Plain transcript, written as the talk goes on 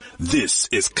This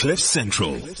is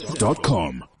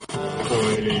CliffCentral.com. On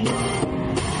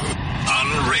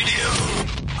radio.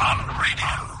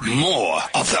 More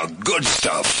of the good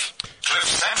stuff.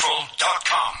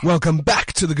 CliffCentral.com. Welcome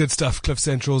back to the good stuff, Cliff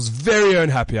Central's very own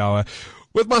happy hour.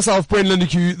 With myself, Brent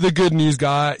Lindeque, the good news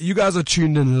guy. You guys are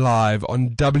tuned in live on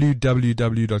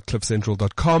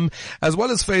www.cliffcentral.com, as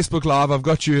well as Facebook Live. I've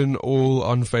got you in all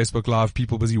on Facebook Live,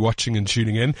 people busy watching and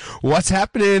tuning in. What's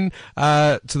happening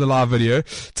to the live video?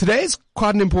 Today is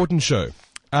quite an important show.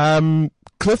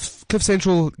 Cliff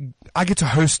Central, I get to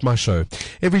host my show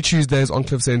every Tuesdays on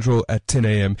Cliff Central at 10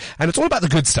 a.m. And it's all about the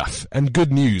good stuff and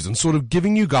good news and sort of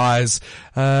giving you guys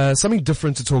something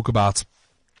different to talk about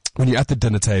when you're at the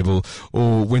dinner table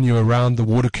or when you're around the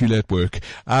water cooler at work.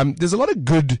 There's a lot of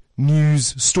good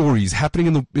news stories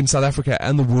happening in South Africa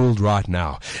and the world right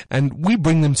now. And we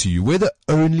bring them to you. We're the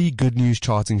only good news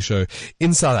charting show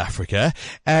in South Africa.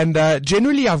 And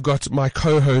generally I've got my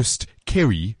co-host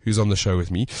Kerry, who's on the show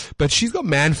with me, but she's got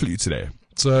man flu today.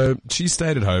 So she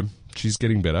stayed at home. She's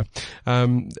getting better.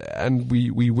 And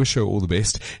we wish her all the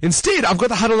best. Instead, I've got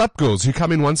the Huddle Up girls who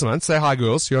come in once a month. Say hi,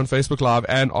 girls. You're on Facebook Live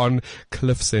and on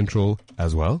Cliff Central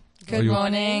as well. Good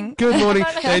morning. Good morning.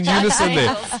 In unison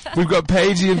there. We've got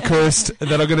Paige and Kirst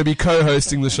that are going to be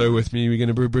co-hosting the show with me. We're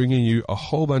going to be bringing you a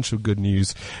whole bunch of good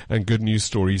news and good news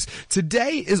stories.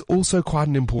 Today is also quite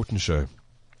an important show.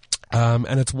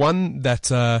 And it's one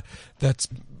that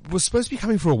was supposed to be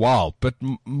coming for a while, but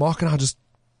Mark and I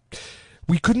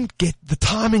we couldn't get the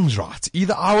timings right.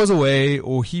 Either I was away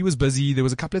or he was busy. There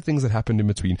was a couple of things that happened in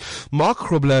between. Mark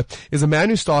Grubler is a man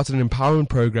who started an empowerment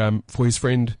program for his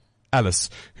friend Alice,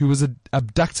 who was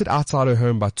abducted outside her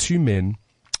home by two men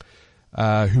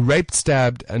who raped,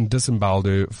 stabbed, and disemboweled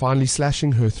her, finally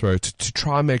slashing her throat to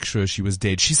try and make sure she was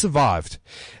dead. She survived.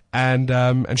 And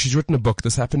she's written a book.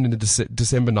 This happened in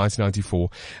December 1994.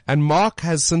 And Mark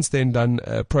has since then done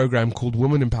a program called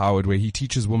Women Empowered, where he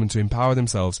teaches women to empower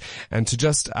themselves and to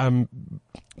just,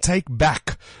 take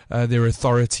back their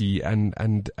authority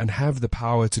and have the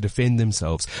power to defend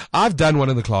themselves. I've done one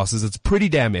of the classes. It's pretty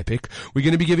damn epic. We're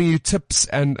going to be giving you tips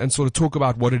and sort of talk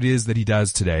about what it is that he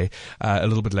does today a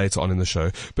little bit later on in the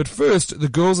show. But first, the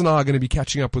girls and I are going to be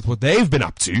catching up with what they've been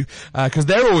up to because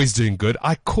they're always doing good.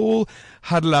 I call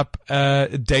Huddle Up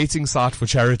a dating site for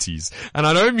charities, and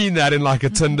I don't mean that in like a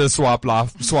Tinder swipe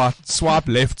left, swipe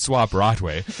right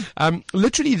way.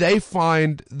 Literally, they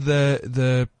find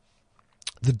the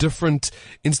different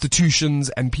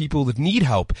institutions and people that need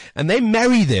help, and they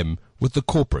marry them with the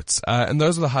corporates. And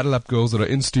those are the Huddle Up girls that are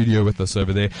in studio with us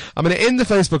over there. I'm going to end the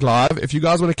Facebook Live. If you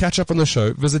guys want to catch up on the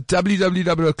show, visit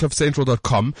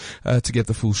www.cliffcentral.com to get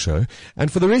the full show.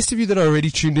 And for the rest of you that are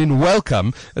already tuned in,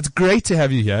 welcome. It's great to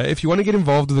have you here. If you want to get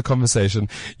involved with the conversation,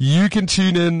 you can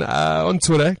tune in on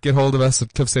Twitter, get hold of us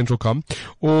at cliffcentral.com,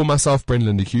 or myself, Brent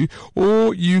Lindeque,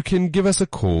 or you can give us a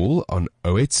call on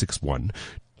 0861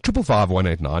 555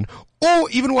 189, or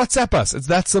even WhatsApp us. It's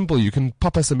that simple. You can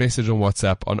pop us a message on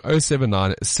WhatsApp on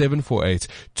 079 748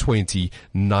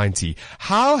 2090.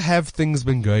 How have things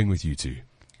been going with you two?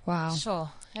 Wow. Sure.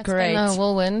 It's Great. been a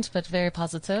whirlwind, but very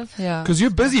positive. Yeah. Because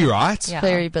you're busy, right? Yeah.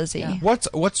 Very busy. Yeah.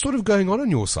 What's sort of going on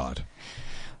your side?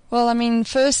 Well, I mean,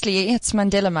 firstly, it's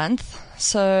Mandela Month,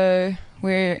 so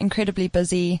we're incredibly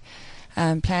busy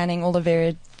planning all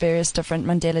the various different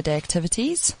Mandela Day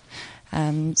activities.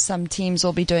 Some teams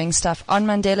will be doing stuff on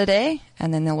Mandela Day,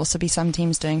 and then there'll also be some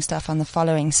teams doing stuff on the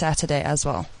following Saturday as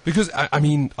well. Because, I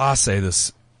mean, I say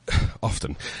this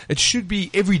often.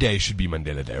 Every day should be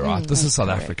Mandela Day, right? This is South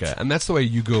Africa. And that's the way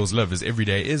you girls live, is every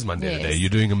day is Mandela Yes. Day. You're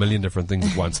doing a million different things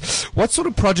at once. What sort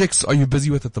of projects are you busy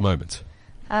with at the moment?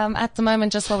 At the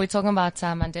moment, just while we're talking about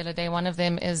Mandela Day, one of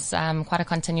them is quite a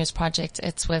continuous project.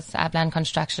 It's with Abland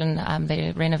Construction.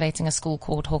 They're renovating a school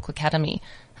called Hawk Academy,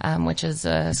 which is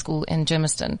a school in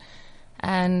Germiston.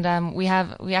 And we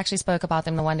actually spoke about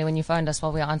them the one day when you phoned us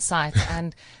while we were on site.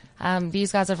 And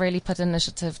these guys have really put an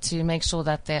initiative to make sure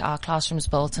that there are classrooms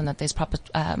built and that there's proper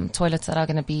toilets that are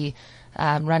going to be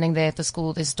running there at the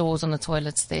school. There's doors on the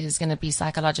toilets. There's going to be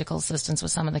psychological assistance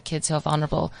with some of the kids who are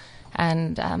vulnerable.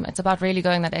 And it's about really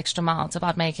going that extra mile. It's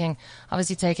about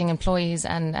obviously taking employees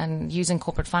and using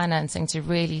corporate financing to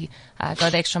really go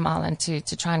the extra mile and to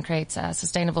try and create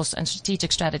sustainable and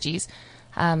strategic strategies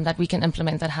that we can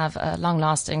implement that have a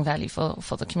long-lasting value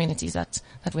for the communities that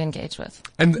we engage with.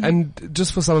 And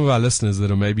just for some of our listeners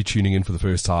that are maybe tuning in for the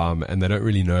first time and they don't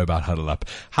really know about Huddle Up,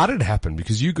 how did it happen?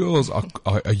 Because you girls are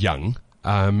young.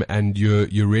 And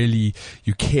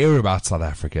you care about South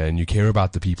Africa and you care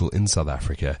about the people in South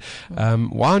Africa.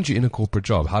 Why aren't you in a corporate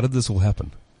job? How did this all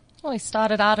happen? Well, we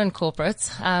started out in corporate,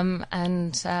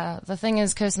 and the thing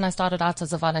is, Kirsten and I started out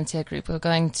as a volunteer group. We were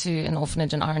going to an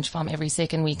orphanage in Orange Farm every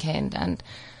second weekend, and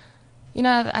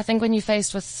I think when you're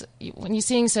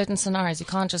seeing certain scenarios, you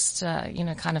can't just,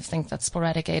 kind of think that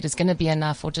sporadic aid is going to be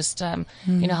enough, or just,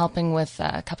 helping with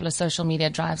a couple of social media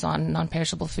drives on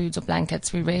non-perishable foods or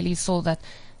blankets. We really saw that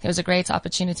there was a great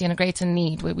opportunity and a greater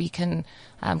need where we can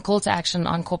call to action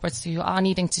on corporates who are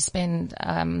needing to spend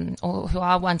or who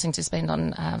are wanting to spend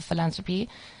on philanthropy,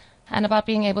 and about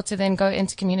being able to then go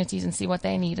into communities and see what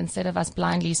they need instead of us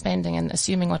blindly spending and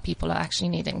assuming what people are actually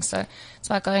needing. So it's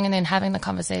about going and then having the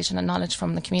conversation and knowledge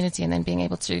from the community, and then being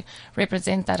able to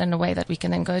represent that in a way that we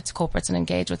can then go to corporates and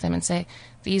engage with them and say,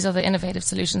 these are the innovative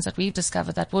solutions that we've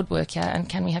discovered that would work here, and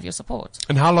can we have your support?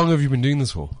 And how long have you been doing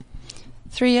this for?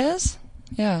 3 years.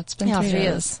 Yeah, it's been 3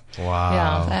 years.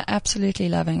 Wow. Yeah, absolutely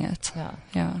loving it.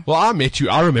 Yeah. Well, I met you.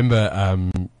 I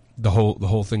remember the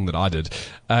whole thing that I did.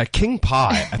 King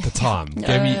Pie at the time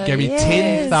gave me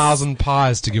 10,000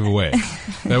 pies to give away.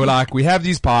 They were like, we have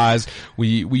these pies.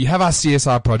 We have our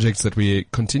CSI projects that we're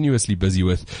continuously busy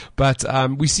with, but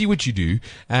we see what you do,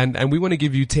 and we want to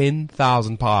give you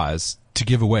 10,000 pies to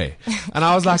give away. And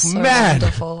I was like, so man,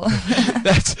 wonderful.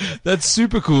 that's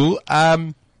super cool.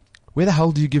 Where the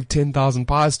hell do you give 10,000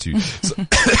 pies to?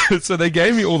 So they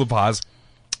gave me all the pies.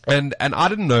 And I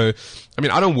didn't know, I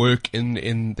mean, I don't work in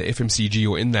the FMCG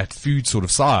or in that food sort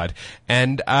of side.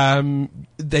 And,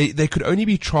 they could only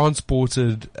be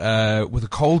transported, with a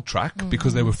cold truck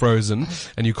because they were frozen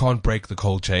and you can't break the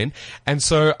cold chain. And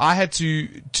so I had to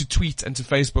tweet and to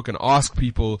Facebook and ask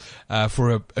people,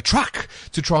 for a truck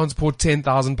to transport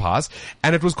 10,000 pies.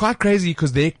 And it was quite crazy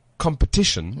because their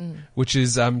competition, which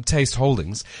is Taste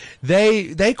Holdings,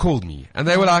 they called me and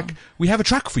they were like, we have a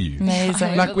truck for you.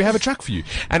 Amazing. Like, we have a truck for you.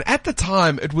 And at the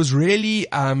time, it was really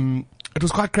it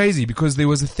was quite crazy because there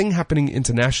was a thing happening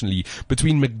internationally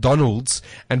between McDonald's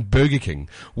and Burger King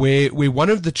where one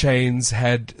of the chains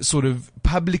had sort of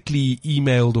publicly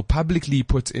emailed or publicly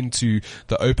put into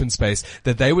the open space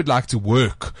that they would like to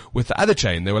work with the other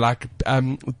chain. They were like,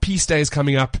 Peace Day is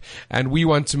coming up and we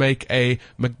want to make a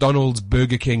McDonald's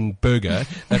Burger King burger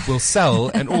that will sell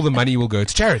and all the money will go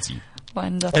to charity.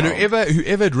 Wonderful. And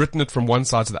whoever had written it from one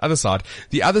side to the other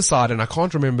side, and I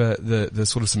can't remember the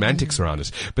sort of semantics around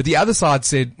it, but the other side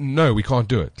said, no, we can't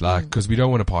do it, because we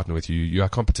don't want to partner with you. You are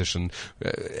competition.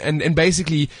 And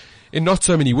basically, in not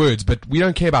so many words, but we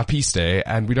don't care about Peace Day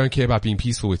and we don't care about being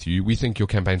peaceful with you. We think your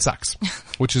campaign sucks,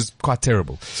 which is quite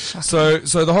terrible. So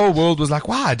the whole world was like,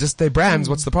 wow, just their brands.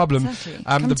 What's the problem? Exactly.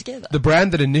 Come together. The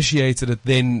brand that initiated it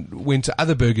then went to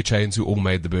other burger chains who all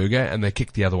made the burger and they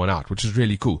kicked the other one out, which is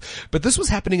really cool. But this was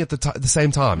happening at the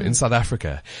same time in South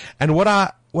Africa. And what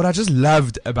I just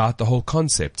loved about the whole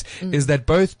concept is that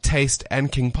both Taste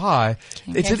and King Pie,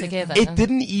 they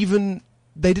didn't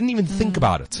even think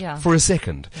about it for a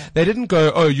second. Yeah. They didn't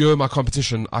go, oh, you're my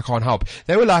competition, I can't help.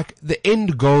 They were like, the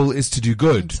end goal is to do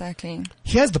good. Exactly.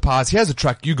 Here's the pies, here's the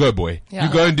truck, you go, boy. Yeah.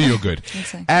 You go and do your good.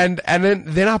 Exactly. And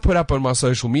then I put up on my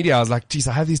social media, I was like, geez,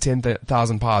 I have these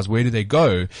 10,000 pies, where do they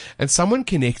go? And someone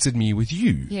connected me with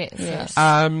you. Yes.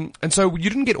 And so you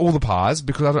didn't get all the pies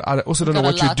because I also don't know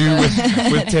what you do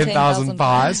with 10,000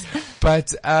 pies.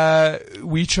 But,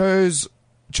 we chose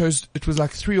it was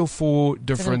like 3 or 4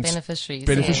 different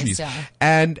beneficiaries. Yes, yeah.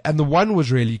 And the one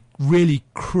was really, really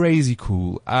crazy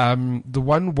cool. The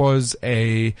one was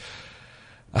a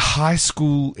high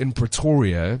school in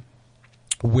Pretoria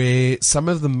where some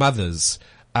of the mothers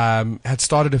had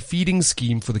started a feeding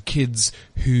scheme for the kids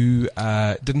who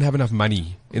didn't have enough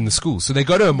money in the school. So they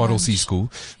go to a Model C school.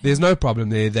 There's no problem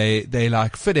there. They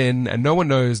like fit in and no one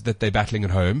knows that they're battling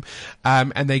at home.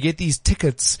 And they get these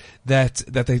tickets that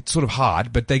they sort of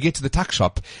hide, but they get to the tuck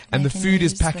shop and the food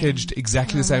is packaged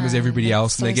exactly the same as everybody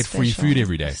else and they get free food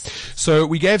every day. So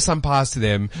we gave some pies to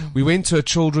them. We went to a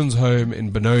children's home in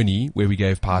Benoni where we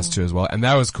gave pies to as well. And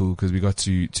that was cool because we got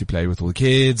to play with all the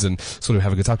kids and sort of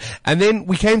have a good time. And then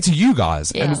we came to you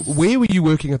guys. Yes. And where were you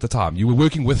working at the time? You were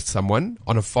working with someone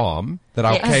on a farm that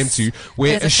I came to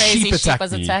where a sheep attacked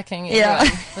was me. Attacking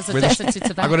was Where addicted to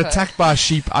tobacco. I got attacked by a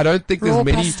sheep. I don't think there's Raw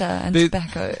many. pasta and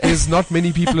tobacco. There's not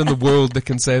many people in the world that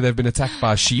can say they've been attacked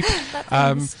by a sheep.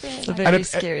 It's a very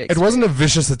scary it wasn't a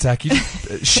vicious attack.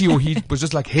 She or he was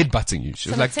just like headbutting you. She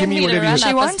was like, "Give me whatever you."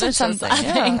 She wanted something.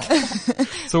 Yeah.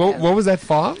 So what was that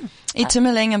farm?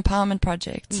 Itumeleng Empowerment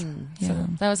Project. So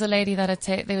there was a lady that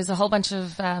there was a whole bunch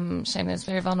of there's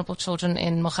very vulnerable children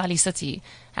in Mogale City,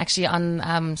 actually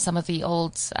on some of the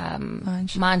old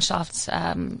mine shafts,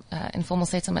 informal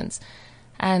settlements.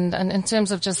 And in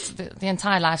terms of just the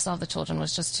entire lifestyle of the children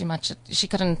was just too much. She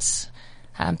couldn't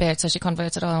So she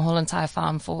converted her whole entire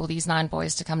farm for these 9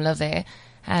 boys to come live there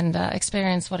and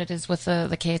experience what it is with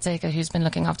the caretaker who's been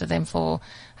looking after them for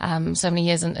so many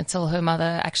years, until her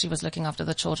mother actually was looking after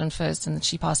the children first, and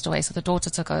she passed away, so the daughter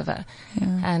took over.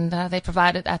 And they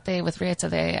provided at there with Rieta,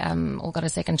 they all got a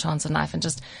second chance in life, and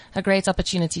just a great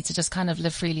opportunity to just kind of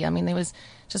live freely. I mean, there was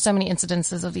just so many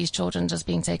incidences of these children just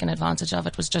being taken advantage of.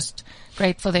 It was just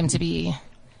great for them to be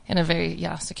in a very,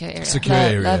 secure area. Secure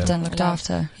area. Loved and looked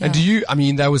after. Yeah. And do you, I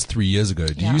mean, that was 3 years ago.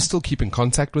 Do you still keep in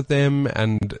contact with them?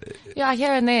 And yeah,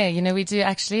 here and there, we do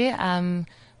actually.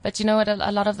 But you know what,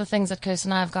 a lot of the things that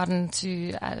Kirsten and I have gotten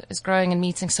to is growing and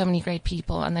meeting so many great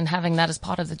people, and then having that as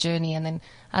part of the journey, and then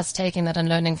us taking that and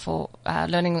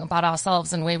learning about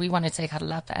ourselves and where we want to take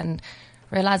Huddle Up, and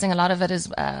realizing a lot of it is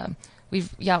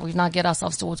we've now get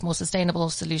ourselves towards more sustainable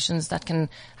solutions that can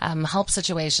help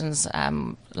situations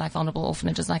like vulnerable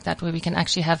orphanages like that, where we can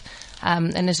actually have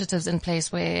initiatives in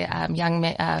place where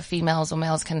young females or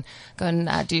males can go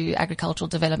and do agricultural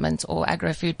development or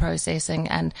agro-food processing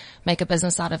and make a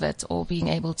business out of it, or being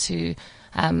able to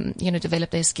develop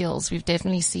their skills. We've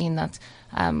definitely seen that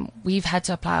we've had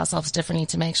to apply ourselves differently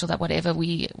to make sure that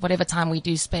whatever time we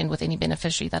do spend with any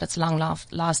beneficiary, that it's long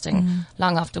lasting,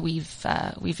 long after we've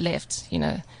left.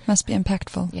 Must be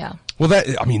impactful. Yeah. Well,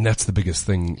 that's the biggest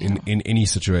thing in any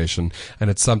situation, and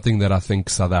it's something that I think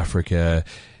South Africa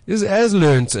has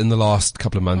learned in the last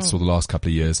couple of months or the last couple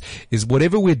of years, is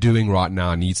whatever we're doing right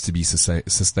now needs to be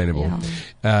sustainable.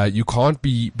 Yeah. You can't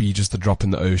be just a drop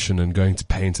in the ocean and going to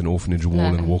paint an orphanage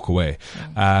wall and walk away.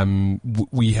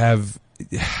 We have,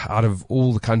 out of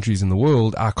all the countries in the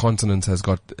world, our continent has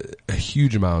got a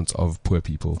huge amount of poor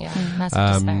people. Yeah,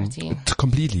 massive disparity.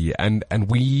 Completely. And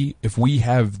if we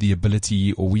have the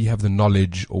ability, or we have the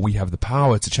knowledge, or we have the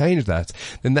power to change that,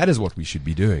 then that is what we should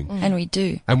be doing. And we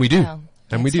do. And we do. Yeah.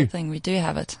 And we do. Thing. We do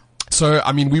have it. So,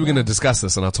 I mean, we were going to discuss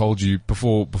this, and I told you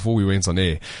before we went on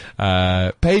air,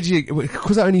 Paige,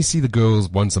 because I only see the girls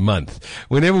once a month,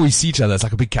 whenever we see each other, it's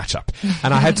like a big catch up.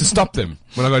 And I had to stop them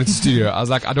when I got into the studio. I was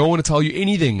like, I don't want to tell you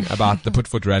anything about the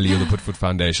Putfoot Rally or the Putfoot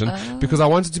Foundation, because I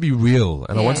want it to be real,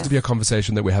 and I want it to be a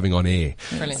conversation that we're having on air.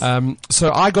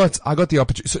 So I got the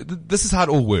opportunity. So this is how it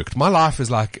all worked. My life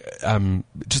is like,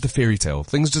 just a fairy tale.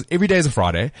 Things just, every day is a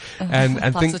Friday,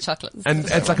 and box of chocolates. And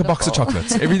it's like a box of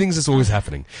chocolates. Everything's just always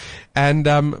happening. And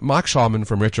Mike Sharman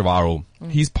from Retroviral,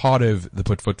 he's part of the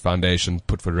Putfoot Foundation,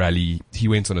 Putfoot Rally. He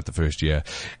went on it the first year,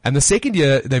 and the second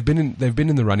year they've been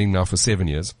in the running now for 7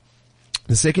 years.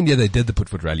 The second year they did the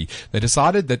Putfoot Rally, they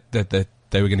decided that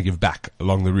they were going to give back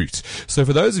along the route. So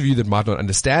for those of you that might not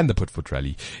understand the Putfoot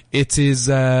Rally, it's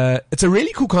a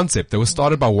really cool concept that was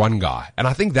started by one guy, and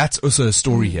I think that's also a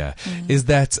story here. Is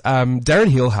that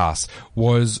Darren Hillhouse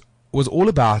was all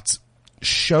about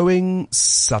showing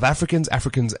South Africans,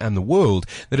 Africans, and the world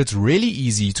that it's really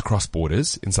easy to cross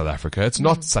borders in South Africa. It's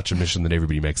not such a mission that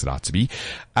everybody makes it out to be.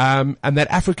 And that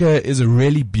Africa is a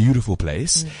really beautiful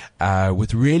place,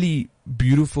 with really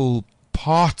beautiful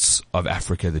parts of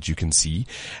Africa that you can see.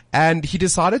 And he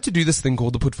decided to do this thing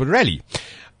called the Putfoot Rally.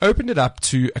 Opened it up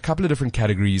to a couple of different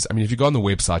categories. I mean, if you go on the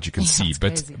website, you can see,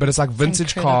 but it's like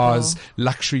vintage cars,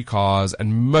 luxury cars,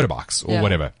 and motorbikes, or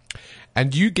whatever.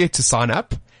 And you get to sign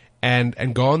up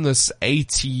and go on this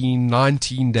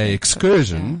 19 day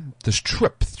excursion, this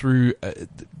trip through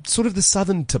sort of the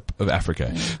southern tip of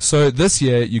Africa. So this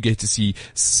year you get to see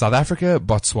South Africa,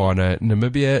 Botswana,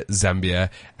 Namibia, Zambia,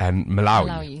 and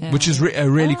Malawi. Which is a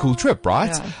really cool trip,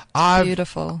 right? Yeah.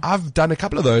 Beautiful. I've done a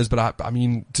couple of those, but I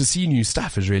mean, to see new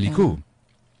stuff is really cool.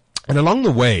 And along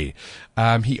the way,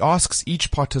 he asks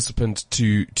each participant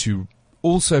to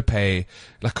also pay,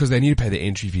 like, cause they need to pay their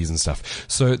entry fees and stuff.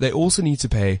 So they also need to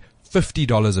pay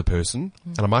 $50 a person,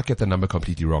 and I might get the number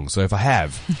completely wrong. So if I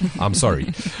have, I'm sorry.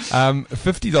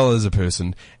 $50 a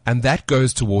person, and that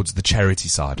goes towards the charity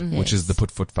side, which is the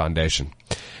Putfoot Foundation.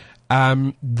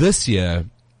 This year,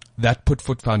 that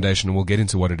Putfoot Foundation, and we'll get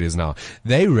into what it is now,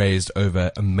 they raised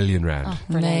over R1 million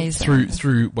amazing.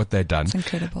 through what they'd done. It's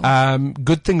incredible.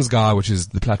 Good Things Guy, which is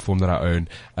the platform that I own,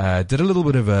 did a little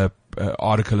bit of a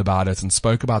article about it and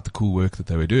spoke about the cool work that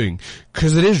they were doing,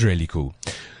 because it is really cool.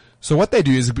 So what they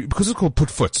do is, because it's called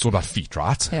Putfoot, it's all about feet,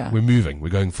 right? Yeah. We're moving, we're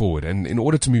going forward. And in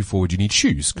order to move forward, you need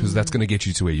shoes, because that's going to get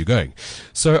you to where you're going.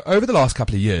 So over the last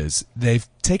couple of years, they've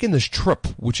taken this trip,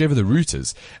 whichever the route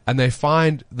is, and they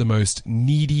find the most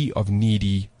needy of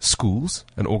needy schools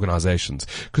and organizations.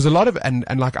 Because a lot of, and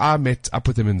like I met up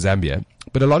with them in Zambia,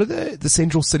 but a lot of the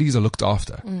central cities are looked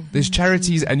after. There's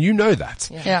charities, and you know that.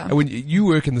 Yeah. And when you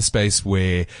work in the space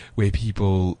where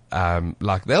people,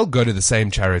 like they'll go to the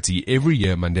same charity every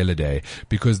year, Mandela Day,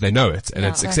 because they know it and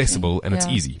it's accessible and it's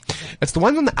easy. It's the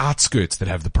ones on the outskirts that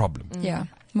have the problem. Yeah.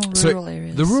 More rural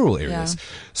areas. The rural areas. Yeah.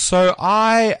 So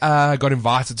I got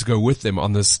invited to go with them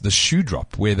on this shoe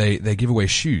drop where they give away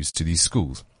shoes to these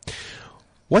schools.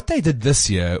 What they did this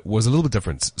year was a little bit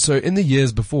different. So in the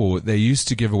years before, they used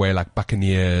to give away like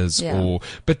Buccaneers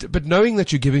but knowing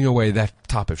that you're giving away that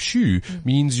type of shoe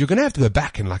means you're going to have to go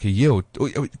back in like a year or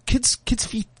kids'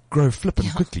 feet grow flipping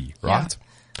quickly, right?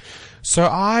 Yeah. So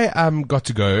I got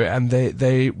to go, and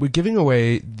they were giving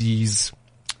away these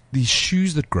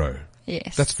shoes that grow.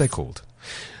 Yes. That's what they're called.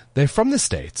 They're from the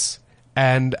States,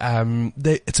 and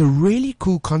it's a really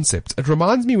cool concept. It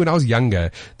reminds me when I was younger,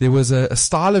 there was a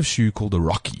style of shoe called a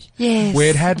Rocky. Yes. Where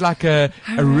it had like a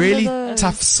really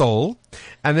tough sole,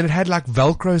 and then it had like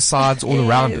Velcro sides all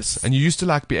around it. And you used to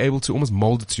like be able to almost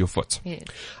mold it to your foot. Yes.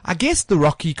 I guess the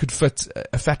Rocky could fit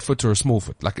a fat foot or a small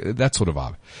foot, like that sort of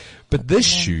vibe. But this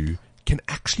shoe can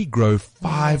actually grow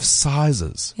 5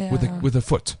 sizes with a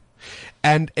foot.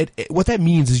 And what that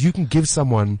means is you can give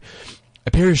someone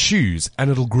a pair of shoes and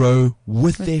it'll grow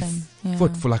with their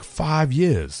foot for like 5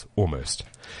 years almost.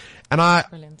 And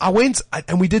I went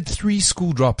and we did 3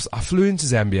 school drops. I flew into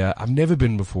Zambia. I've never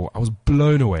been before. I was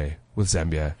blown away with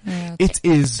Zambia. Yeah, it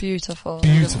is beautiful.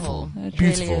 It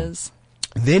really is.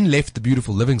 Then left the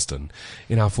beautiful Livingston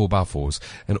in our 4x4s,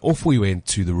 and off we went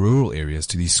to the rural areas,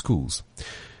 to these schools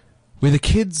where the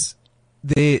kids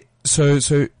there. So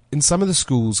in some of the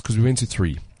schools, because we went to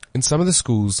 3, in some of the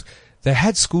schools, they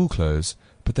had school clothes,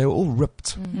 but they were all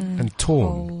ripped and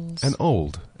torn and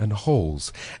old and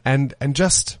holes and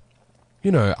just,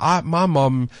 you know, my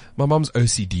mom's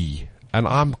OCD, and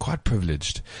I'm quite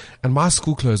privileged, and my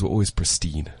school clothes were always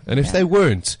pristine. And if they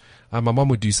weren't, my mom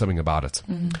would do something about it.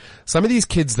 Some of these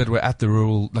kids that were at the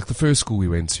rural, like the first school we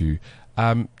went to,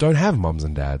 don't have moms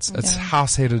and dads. It's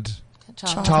house-headed,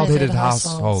 child-headed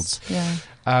households. Yeah.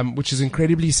 Which is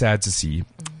incredibly sad to see.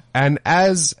 And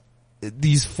as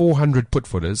these 400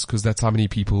 put-footers, because that's how many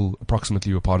people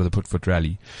approximately were part of the put-foot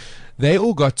rally, they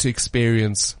all got to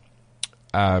experience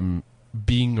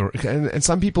being, and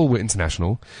some people were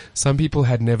international, some people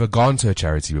had never gone to a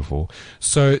charity before,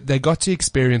 so they got to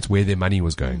experience where their money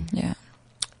was going. Yeah.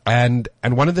 And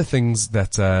one of the things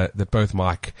that both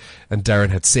Mike and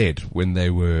Darren had said when they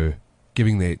were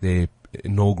giving their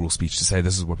inaugural speech to say,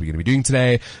 this is what we're going to be doing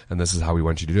today, and this is how we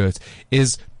want you to do it,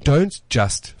 is don't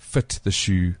just fit the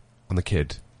shoe on the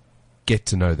kid. Get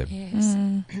to know them.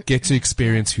 Yes. Get to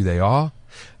experience who they are,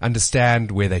 understand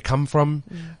where they come from,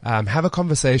 have a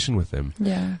conversation with them.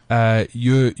 Yeah.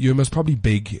 You're most probably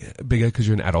bigger because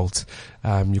you're an adult.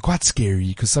 You're quite scary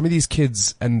because some of these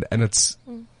kids, and it's,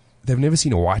 they've never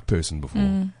seen a white person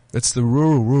before. It's the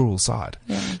rural side.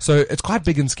 Yeah. So it's quite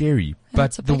big and scary. But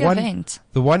it's a big event.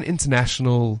 The one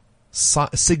international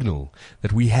signal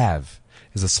that we have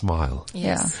is a smile.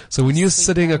 Yeah. So when you're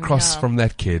sitting across from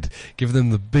that kid, give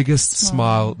them the biggest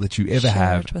smile that you ever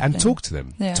have and talk to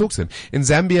them. Yeah. Talk to them. In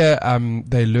Zambia,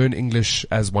 they learn English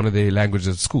as one of their languages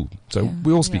at school. So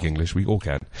we all speak English. We all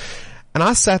can. And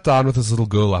I sat down with this little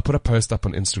girl. I put a post up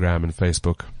on Instagram and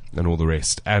Facebook and all the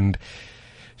rest. And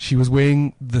she was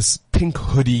wearing this pink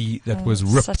hoodie that was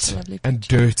ripped and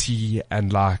dirty,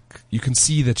 and like you can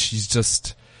see that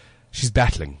she's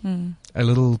battling. A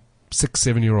little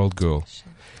 6-7-year-old girl.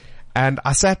 And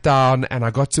I sat down and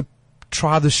I got to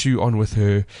try the shoe on with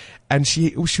her, and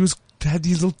she had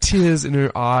these little tears in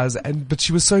her eyes, but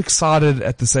she was so excited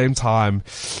at the same time.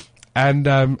 And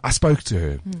I spoke to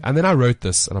her, and then I wrote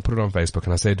this and I put it on Facebook,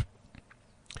 and I said,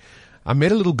 I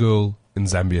met a little girl in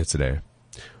Zambia today.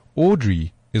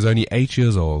 Audrey is only 8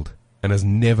 years old and has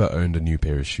never owned a new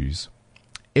pair of shoes.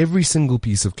 Every single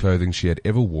piece of clothing she had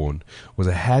ever worn was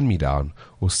a hand-me-down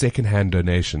or second-hand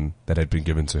donation that had been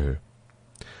given to her.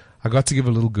 I got to give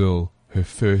a little girl her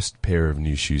first pair of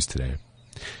new shoes today.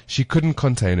 She couldn't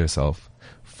contain herself.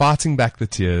 Fighting back the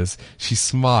tears, she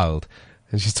smiled,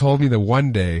 and she told me that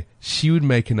one day she would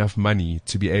make enough money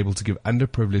to be able to give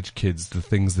underprivileged kids the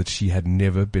things that she had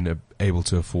never been able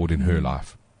to afford in her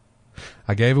life.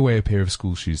 I gave away a pair of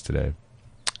school shoes today,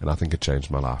 and I think it changed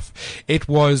my life. It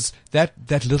was that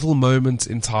little moment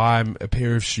in time, a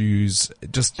pair of shoes,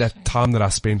 just that time that I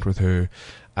spent with her.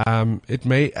 And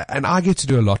I get to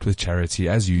do a lot with charity,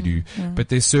 as you do, but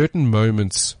there's certain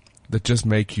moments that just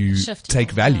make you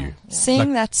take value.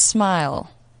 Seeing that smile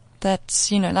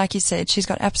that's, like you said, she's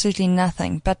got absolutely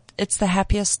nothing, but it's the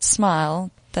happiest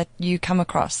smile that you come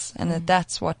across, and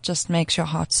that's what just makes your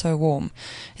heart so warm.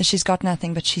 Is she's got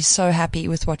nothing, but she's so happy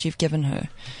with what you've given her.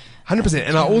 100%.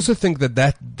 And I also think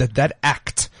that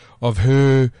act of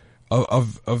her,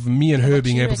 of me and her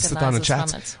being able to sit down and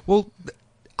chat. Well,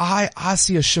 I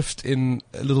see a shift in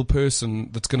a little person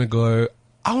that's going to go,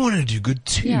 I want to do good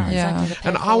too. Yeah. Exactly.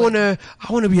 And I want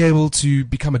to be able to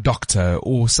become a doctor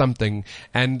or something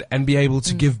and be able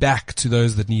to give back to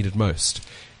those that need it most.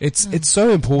 It's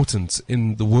so important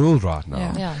in the world right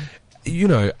now. Yeah.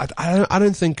 I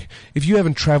don't think if you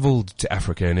haven't traveled to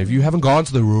Africa and if you haven't gone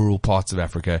to the rural parts of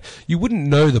Africa, you wouldn't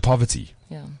know the poverty.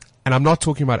 Yeah. And I'm not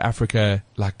talking about Africa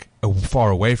like far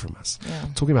away from us. Yeah.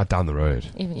 I'm talking about down the road.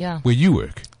 Even, where you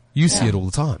work. You see it all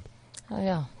the time. Oh,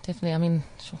 yeah, definitely. I mean,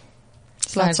 sure.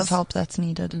 There's lots of help that's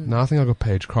needed. No, I think I got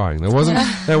Paige crying. That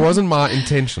wasn't my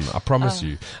intention. I promise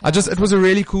you. It was a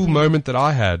really cool moment that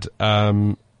I had.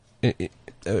 A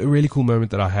really cool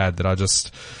moment that I had that I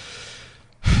just,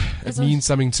 it means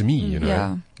something to me,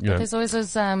 Yeah. There's always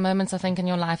those moments, I think, in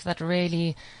your life that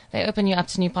really, they open you up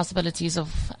to new possibilities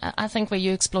of, I think, where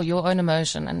you explore your own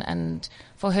emotion, and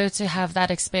for her to have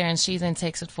that experience, she then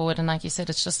takes it forward. And like you said,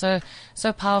 it's just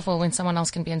so powerful when someone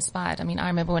else can be inspired. I mean, I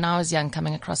remember when I was young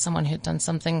coming across someone who'd done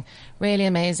something really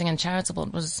amazing and charitable.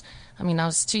 I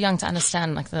was too young to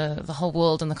understand like the whole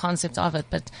world and the concept of it,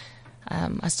 but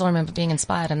I still remember being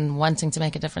inspired and wanting to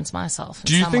make a difference myself.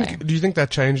 Do you think that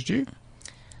changed you?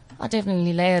 I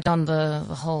definitely layered on the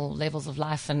whole levels of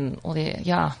life and all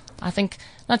I think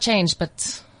not changed,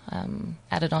 but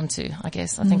added on to, I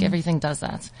guess. I think everything does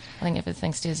that. I think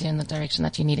everything steers you in the direction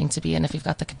that you're needing to be in. If you've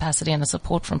got the capacity and the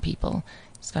support from people,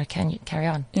 you just got to carry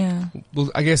on. Yeah.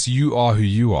 Well, I guess you are who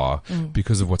you are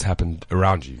because of what's happened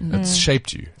around you. It's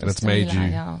shaped you and it's made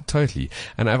you totally.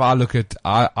 And if I look at,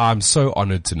 I'm so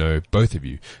honored to know both of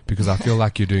you because I feel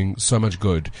like you're doing so much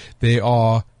good. There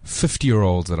are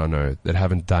 50-year-olds that I know that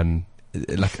haven't done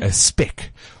like a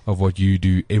speck of what you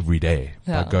do every day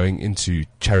by going into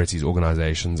charities,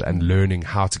 organizations and learning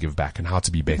how to give back and how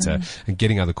to be better and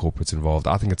getting other corporates involved.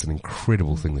 I think it's an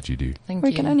incredible thing that you do.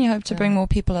 We can only hope to bring more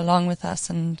people along with us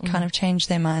and kind of change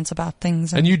their minds about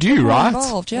things. And you do, right?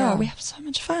 Involved. Yeah, we have so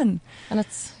much fun. And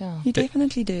it's, You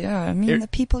definitely do. Yeah. I mean, the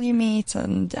people you meet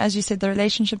and, as you said, the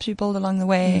relationships you build along the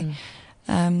way.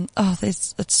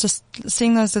 It's just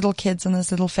seeing those little kids and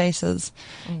those little faces,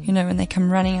 when they come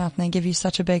running out and they give you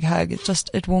such a big hug.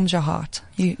 It warms your heart.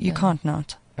 You can't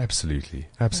not. Absolutely.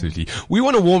 We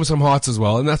want to warm some hearts as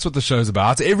well, and that's what the show's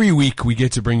about. Every week we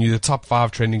get to bring you the top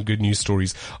 5 trending good news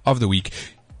stories of the week.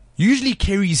 Usually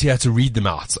Kerry's here to read them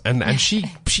out and she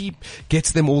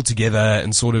gets them all together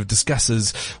and sort of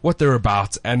discusses what they're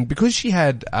about. And because she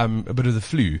had a bit of the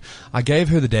flu, I gave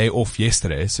her the day off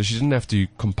yesterday so she didn't have to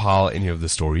compile any of the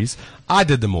stories. I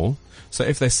did them all. So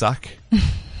if they suck,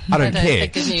 I don't care.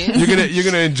 You're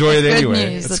gonna enjoy it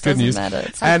anyway. It's good news.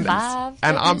 I'm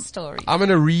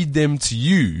gonna read them to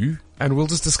you. And we'll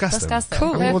just discuss them.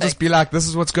 Cool. And we'll just be like, this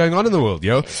is what's going on in the world,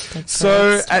 yo.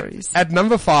 So at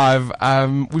number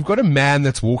 5, we've got a man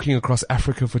that's walking across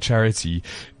Africa for charity,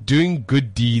 doing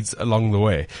good deeds along the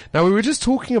way. Now, we were just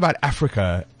talking about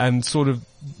Africa and sort of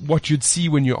what you'd see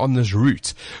when you're on this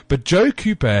route. But Joe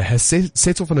Cooper has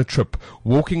set off on a trip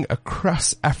walking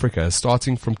across Africa,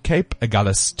 starting from Cape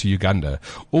Agulhas to Uganda,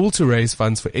 all to raise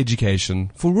funds for education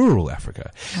for rural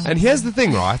Africa. And here's the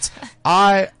thing, right?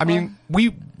 I mean,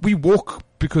 we walk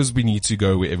because we need to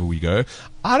go wherever we go.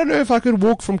 I don't know if I could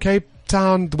walk from Cape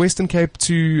Town, the Western Cape,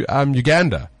 to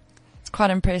Uganda. It's quite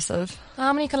impressive.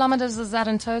 How many kilometers is that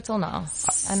in total now?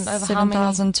 And over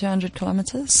 7,200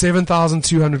 kilometers.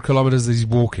 7,200 kilometers that he's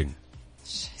walking.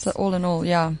 So all in all,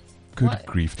 yeah. Good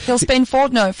grief. He'll spend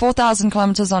 4,000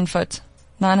 kilometers on foot.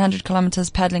 900 kilometers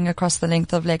paddling across the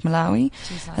length of Lake Malawi,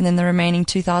 and then the remaining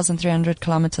 2,300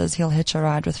 kilometers he'll hitch a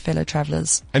ride with fellow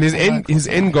travelers. And his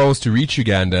end goal is to reach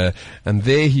Uganda, and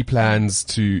there he plans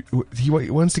to, he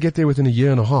wants to get there within a year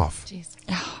and a half. Jeez.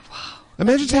 Oh, wow.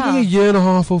 Imagine taking a year and a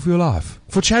half off your life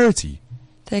for charity.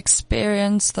 The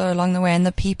experience, though, along the way, and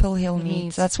the people he'll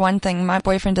meet. That's one thing. My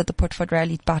boyfriend did the Put Foot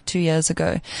Rally about 2 years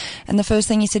ago, and the first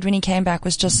thing he said when he came back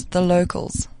was just the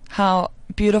locals. How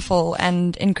beautiful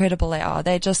and incredible they are.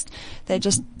 They're just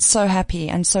so happy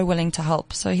and so willing to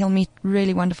help. So he'll meet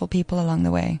really wonderful people along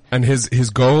the way. And his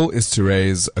goal is to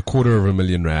raise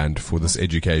R250,000 for this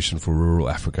education for rural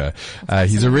Africa.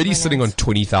 He's already sitting on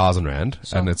 20,000 rand,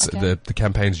 and the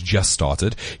campaign's just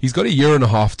started. He's got a year and a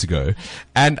half to go,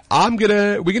 and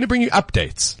we're gonna bring you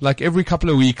updates. Like every couple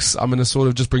of weeks, I'm gonna sort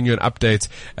of just bring you an update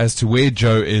as to where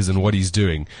Joe is and what he's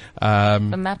doing. The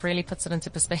map really puts it into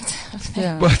perspective.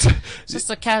 Yeah. But just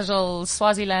a casual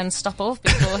Swaziland stop off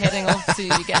before heading off to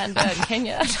Uganda and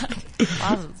Kenya.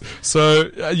 So,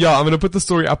 yeah, I'm going to put the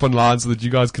story up online so that you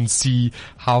guys can see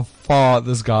how far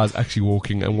this guy's actually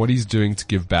walking and what he's doing to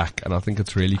give back. And I think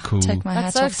it's really cool. Take my That's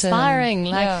hat so off to him. inspiring.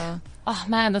 Like, Yeah. oh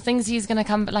man, the things he's going to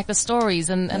come, like the stories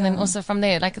and then also from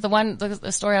there, like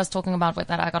the story I was talking about with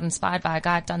that I got inspired by a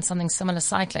guy had done something similar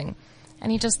cycling.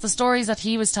 And the stories that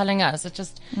he was telling us,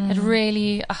 it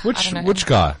really, I don't know. Which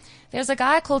guy? There's a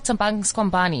guy called Tambang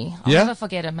Skwambani. I'll never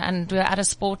forget him. And we were at a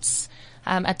sports,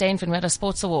 at Dainfin, we had a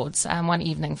sports awards, one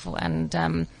evening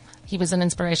he was an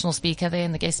inspirational speaker there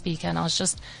and the guest speaker. And I was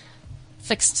just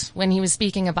fixed when he was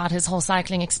speaking about his whole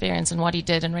cycling experience and what he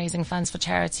did and raising funds for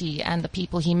charity and the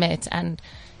people he met. And,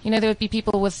 there would be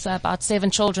people with about 7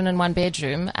 children in one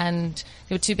bedroom, and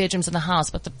there were 2 bedrooms in the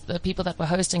house, but the people that were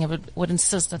hosting it would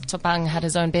insist that Tabang had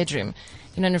his own bedroom,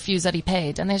 and refuse that he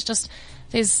paid. And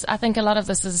I think a lot of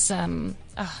this is,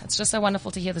 it's just so wonderful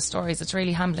to hear the stories. It's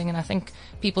really humbling, and I think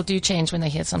people do change when they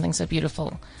hear something so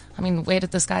beautiful. I mean, where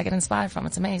did this guy get inspired from?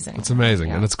 It's amazing. It's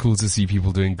amazing, and it's cool to see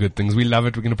people doing good things. We love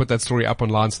it. We're going to put that story up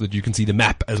online so that you can see the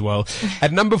map as well.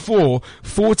 At number 4,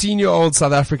 14-year-old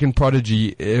South African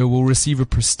prodigy will receive a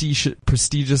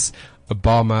prestigious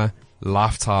Obama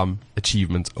Lifetime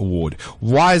Achievement Award.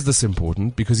 Why is this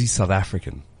important? Because he's South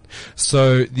African.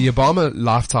 So the Obama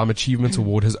Lifetime Achievement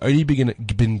Award has only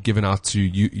been given out to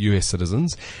US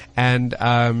citizens, and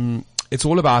it's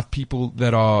all about people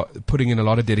that are putting in a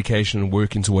lot of dedication and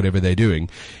work into whatever they're doing.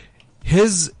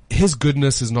 His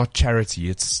goodness is not charity,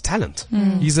 it's talent.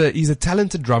 He's a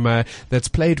talented drummer that's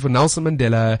played for Nelson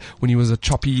Mandela when he was a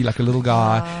choppy, like a little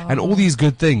guy, and all these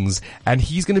good things, and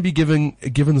he's going to be given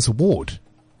this award,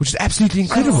 which is absolutely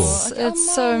incredible.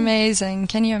 It's so amazing.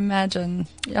 Can you imagine?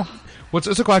 Yeah. What's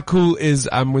also quite cool is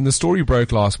when the story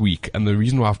broke last week, and the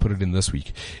reason why I've put it in this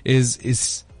week is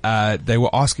they were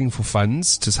asking for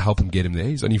funds to help him get him there.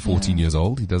 He's only 14 years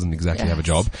old. He doesn't exactly have a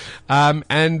job.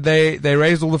 And they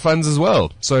raised all the funds as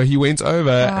well. So he went over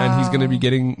and he's going to be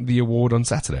getting the award on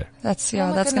Saturday. That's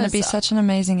going to be such an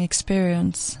amazing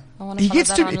experience. I want to follow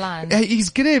that online. He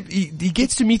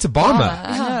gets to meet Obama.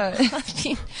 I know.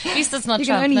 At least it's not You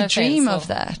Trump. can only No dream offense, of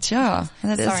that. Yeah.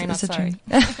 And Sorry, not is a sorry.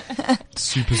 dream.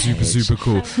 Super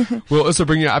cool. We'll also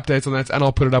bring you updates on that, and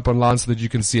I'll put it up online so that you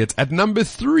can see it. At number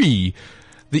 3,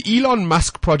 the Elon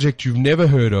Musk project you've never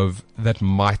heard of that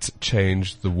might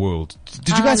change the world.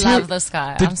 Did you guys hear? I love this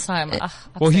guy. I'm sorry.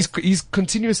 Well, he's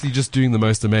continuously just doing the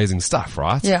most amazing stuff,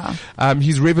 right? Yeah.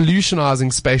 He's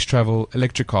revolutionizing space travel,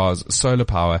 electric cars, solar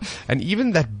power, and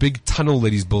even that big tunnel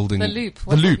that he's building. The loop.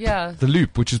 The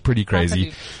loop, which is pretty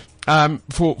crazy.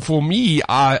 For me,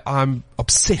 I'm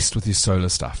obsessed with his solar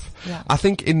stuff. Yeah. I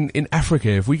think in Africa,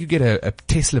 if we could get a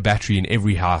Tesla battery in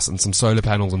every house and some solar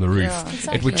panels on the roof,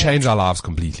 it would change our lives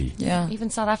completely. Yeah.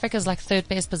 Even South Africa is like 3rd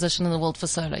best position in the world for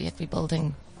solar, yet we're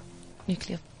building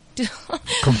nuclear.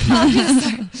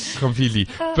 Completely.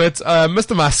 But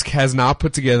Mr. Musk has now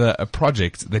put together a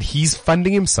project that he's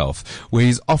funding himself, where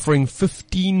he's offering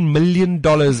 $15 million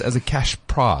as a cash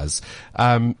prize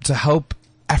to help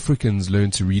Africans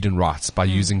learn to read and write by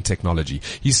using technology.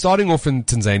 He's starting off in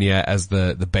Tanzania as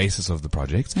the basis of the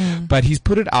project, but he's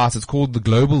put it out. It's called the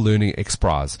Global Learning X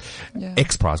Prize.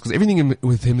 X Prize, because everything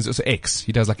with him is also X.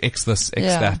 He does like X this, X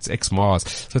that, X Mars.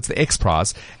 So it's the X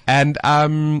Prize. And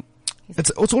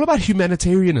it's all about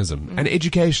humanitarianism and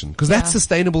education, because that's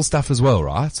sustainable stuff as well,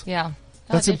 right? Yeah.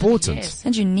 That's important. Yes.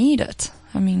 And you need it.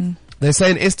 I mean, they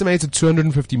say an estimated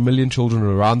 250 million children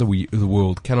around the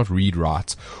world cannot read,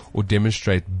 write, or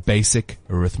demonstrate basic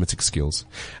arithmetic skills.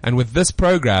 And with this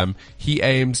program, he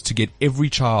aims to get every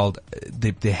child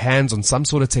their hands on some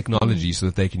sort of technology so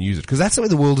that they can use it. Because that's the way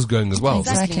the world is going as well.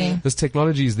 Exactly. This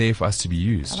technology is there for us to be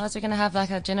used. Otherwise, we're going to have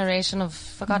like a generation of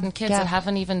forgotten kids that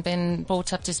haven't even been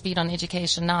brought up to speed on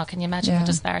education now. Can you imagine the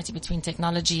disparity between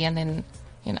technology and then,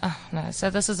 no.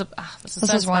 So this is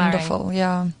wonderful.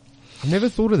 Yeah. I've never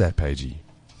thought of that, Paigey.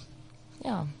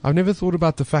 Yeah. I've never thought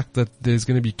about the fact that there's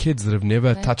going to be kids that have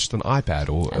never touched an iPad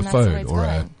or a phone or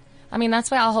I mean,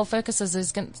 that's where our whole focus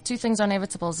is. Two things are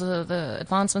inevitable: the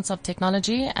advancements of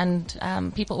technology, and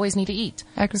people always need to eat.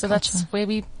 Agriculture. So that's where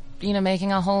we,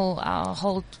 making our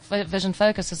whole vision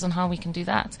focuses on how we can do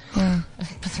that. Yeah.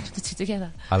 Put the two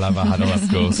together. I love our huddle up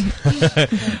goals.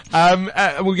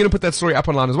 We're going to put that story up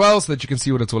online as well so that you can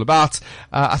see what it's all about.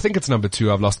 I think it's number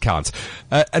 2. I've lost count.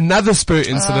 Another Spur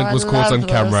incident was caught on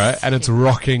camera, and it's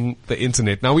rocking the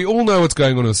internet. Now, we all know what's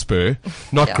going on with Spur.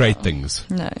 Not great things.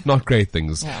 No. Not great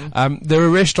things. Yeah. They're a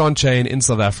restaurant chain in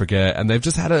South Africa, and they've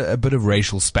just had a bit of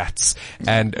racial spats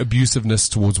and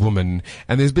abusiveness towards women.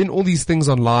 And there's been all these things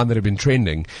online that have been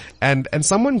trending. And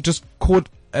someone just caught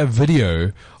a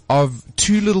video of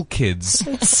two little kids,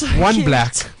 So one cute.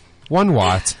 black, one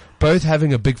white, both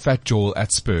having a big fat jaw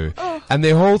at Spur. And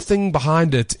their whole thing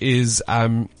behind it is,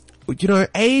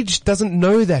 age doesn't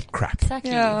know that crap.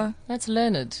 Exactly. Yeah. That's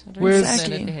learned. Whereas-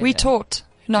 Exactly. We taught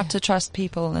not to trust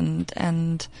people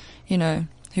and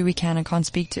who we can and can't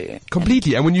speak to.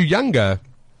 Completely. And when you're younger,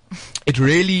 it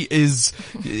really is,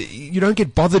 you don't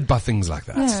get bothered by things like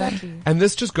that. Exactly. And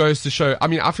this just goes to show, I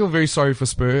mean, I feel very sorry for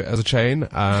Spur as a chain.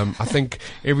 I think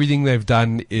everything they've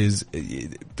done is,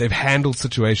 they've handled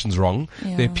situations wrong.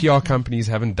 Yeah. Their PR companies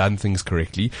haven't done things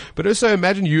correctly. But also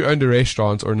imagine you owned a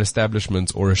restaurant or an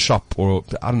establishment or a shop or,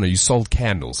 I don't know, you sold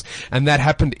candles. And that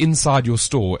happened inside your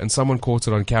store and someone caught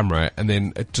it on camera and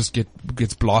then it just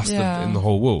gets blasted Yeah. in the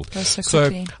whole world. Goes so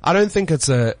quickly. I don't think it's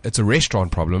a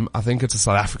restaurant problem. I think it's a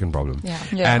South African problem. Yeah.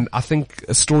 Yeah. And I think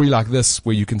a story like this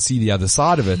where you can see the other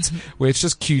side of it, where it's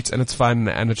just cute and it's fun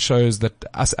and it shows that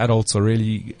us adults are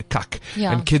really cuck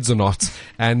Yeah. and kids are not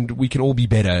and we can all be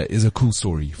better is a cool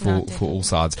story No, for all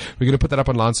sides. We're going to put that up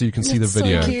online so you can see the It's so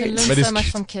video. cute. You can That learn is so much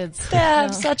cute. from kids. They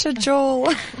have Yeah. such a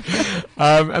jaw.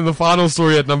 And the final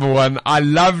story at number 1, I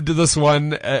loved this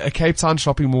one. A Cape Town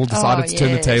shopping mall decided to turn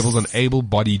the yes. tables on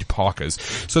able-bodied parkers.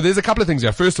 So there's a couple of things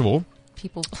here. First of all,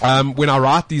 People. when I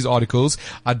write these articles,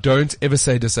 I don't ever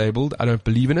say disabled. I don't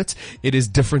believe in it. It is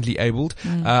differently abled.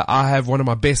 I have one of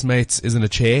my best mates is in a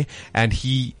chair and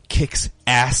he kicks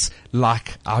ass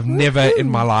like I've never in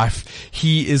my life.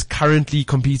 He is currently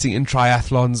competing in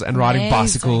triathlons and riding Amazing.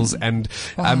 bicycles and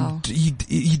Wow. he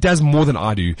does more than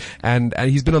I do. And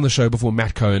he's been on the show before,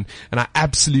 Matt Cohen, and I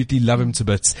absolutely love him to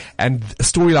bits. And a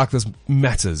story like this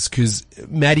matters because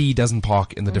Maddie doesn't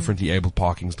park in the differently abled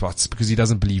parking spots because he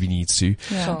doesn't believe he needs to.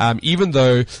 Yeah. Sure. Even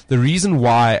though the reason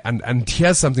why, and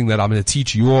here's something that I'm going to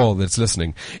teach you all that's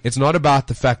listening. It's not about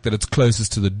the fact that it's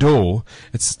closest to the door.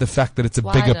 It's the fact that it's a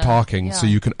bigger Wider, parking so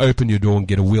yeah. you can open your door and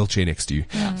get a wheelchair next to you.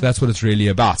 So that's what it's really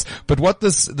about. But what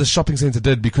this shopping center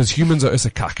did, because humans are also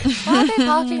cuck. Why are they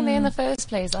parking there in the first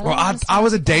place? Well, I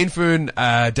was at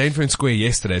Danefern Square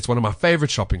yesterday. It's one of my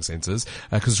favorite shopping centers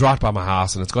because it's right by my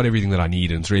house and it's got everything that I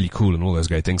need and it's really cool and all those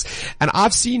great things. And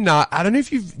I've seen now, I don't know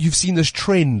if you've seen this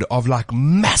trend of like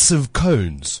massive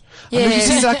cones. I don't know if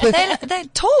you've seen like They're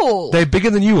tall. they're bigger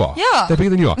than you are. Yeah. They're bigger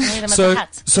than you are. Made them as So, a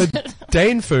hat. so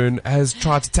Danefern has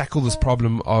tried to tackle this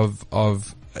problem of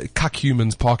cuck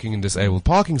humans parking in disabled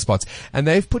parking spots, and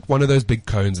they've put one of those big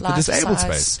cones at the Life disabled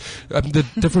size. space, the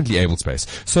differently abled space.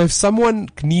 So if someone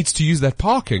needs to use that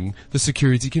parking, the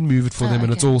security can move it for them,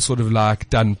 and it's okay. all sort of like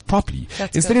done properly.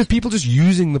 That's Instead good. of people just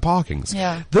using the parkings.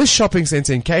 Yeah. This shopping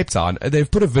center in Cape Town, they've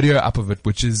put a video up of it,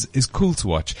 which is cool to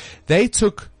watch. They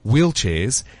took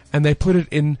wheelchairs and they put it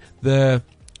in the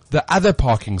other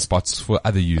parking spots for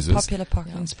other users. Popular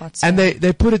parking spots. And yeah.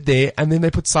 they put it there and then they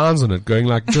put signs on it going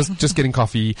like, just getting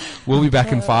coffee. We'll be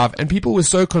back in 5. And people were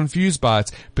so confused by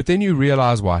it, but then you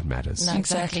realize why it matters. No,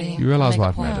 Exactly. You realize Make why a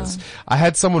it point. matters. I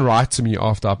had someone write to me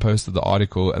after I posted the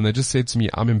article and they just said to me,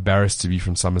 I'm embarrassed to be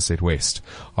from Somerset West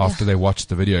after they watched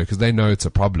the video because they know it's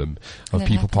a problem of That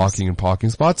people happens. parking in parking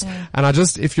spots. And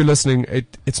if you're listening,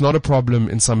 it's not a problem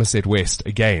in Somerset West.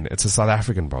 Again, it's a South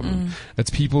African problem. It's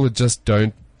people that just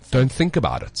don't think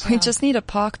about it. We just need to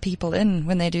park people in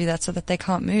when they do that so that they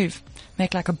can't move.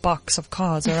 Make like a box of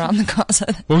cars around the cars.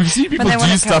 Well, we see people they do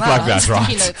wanna stuff come like out. that, Sticky right?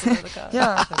 notes in the car.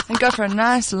 Yeah. And go for a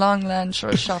nice long lunch or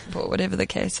a shop or whatever the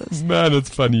case is. Man, it's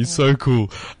funny. So cool.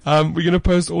 We're going to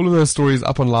post all of those stories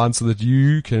up online so that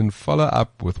you can follow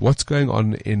up with what's going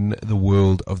on in the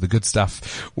world of the good stuff.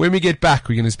 When we get back,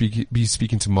 we're going to be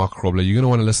speaking to Mark Grobler. You're going to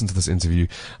want to listen to this interview.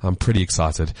 I'm pretty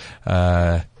excited.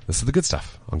 This is the good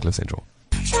stuff on Cliff Central.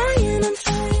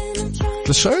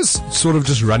 The show's sort of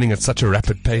just running at such a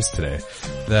rapid pace today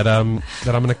that I'm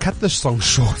going to cut this song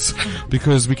short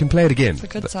because we can play it again. It's a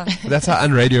good song. That's how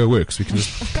Unradio works. We can just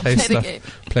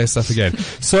play stuff again.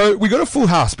 So we got a full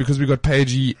house because we got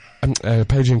Paige and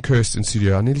Kirst in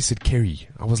studio. I nearly said Kerry.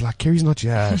 I was like, Kerry's not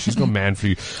here. She's got man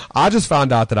flu. I just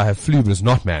found out that I have flu, but it's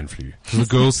not man flu. The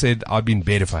girl said I'd be in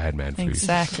bed if I had man flu.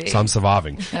 Exactly. So I'm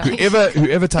surviving.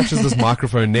 Whoever touches this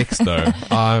microphone next, though,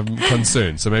 I'm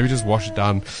concerned. So maybe just wash it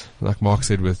down, like Mark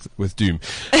said, with Doom.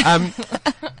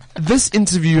 This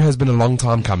interview has been a long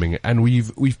time coming, and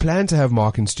we've planned to have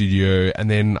Mark in studio, and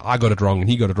then I got it wrong, and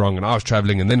he got it wrong, and I was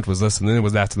traveling, and then it was this, and then it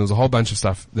was that, and there was a whole bunch of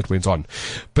stuff that went on.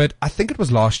 But I think it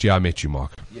was last year I met you,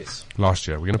 Mark. Yes. Last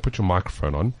year. We're going to put your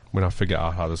microphone on when I figure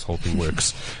out how this whole thing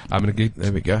works. I'm going to get,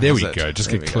 There we go. There How's we that? go. Just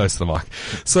There get we go. close to the mic.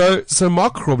 So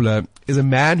Mark Grobler is a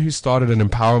man who started an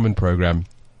empowerment program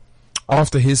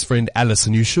after his friend Alice,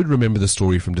 and you should remember the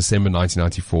story from December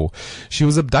 1994. She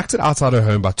was abducted outside her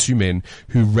home by 2 men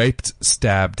who raped,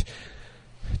 stabbed,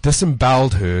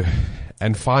 disemboweled her,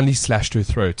 and finally slashed her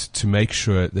throat to make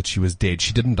sure that she was dead.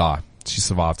 She didn't die. She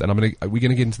survived. And we're going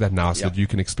to get into that now so that you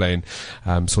can explain,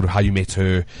 sort of how you met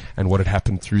her and what had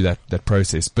happened through that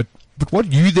process. But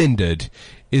what you then did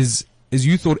is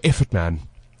you thought, F it, man.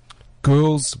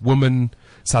 Girls, women,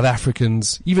 South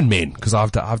Africans, even men, because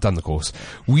I've done the course.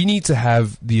 We need to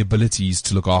have the abilities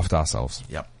to look after ourselves.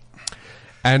 Yep.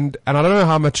 And I don't know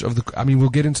how much of we'll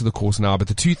get into the course now, but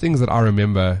the two things that I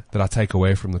remember that I take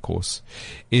away from the course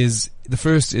is, the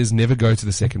first is never go to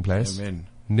the second place. Amen.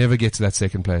 Never get to that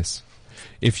second place.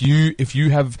 If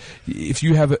you have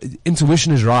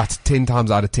intuition is right 10 times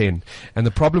out of 10. And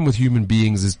the problem with human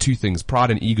beings is two things,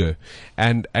 pride and ego.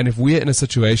 And if we're in a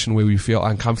situation where we feel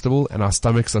uncomfortable and our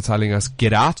stomachs are telling us,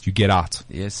 get out, you get out.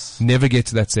 Yes. Never get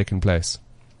to that second place.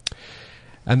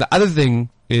 And the other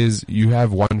thing is, you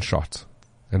have one shot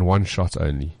and one shot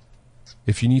only.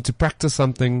 If you need to practice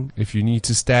something, if you need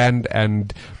to stand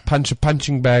and punch a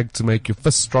punching bag to make your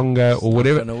fist stronger or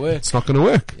whatever, it's not going to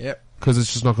work. Yep. Because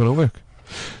it's just not going to work.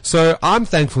 So I'm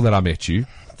thankful that I met you.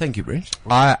 Thank you, Brent.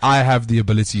 I have the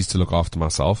abilities to look after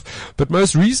myself. But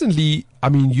most recently,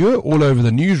 you're all over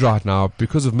the news right now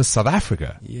because of Miss South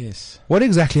Africa. Yes. What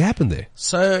exactly happened there?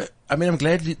 So, I'm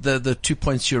glad the 2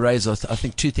 points you raised are, I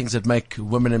think, two things that make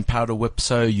Women in Powder Whip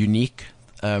so unique.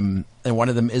 And one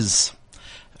of them is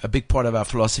a big part of our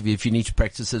philosophy. If you need to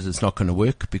practice it, it's not going to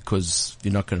work because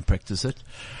you're not going to practice it.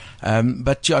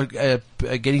 But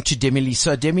getting to Demi Lee.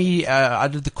 So Demi, I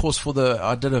did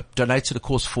donated a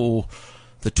course for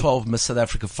the 12 Miss South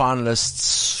Africa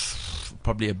finalists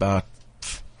probably about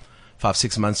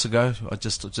 5-6 months ago, or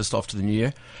just after the new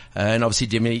year. And obviously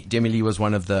Demi Lee was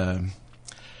one of the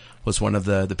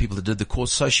people that did the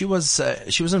course. So she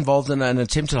was involved in an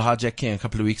attempted hijacking a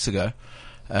couple of weeks ago,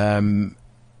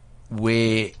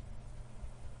 where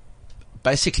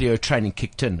basically her training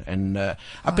kicked in, and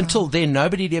up until then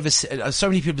nobody had ever said, so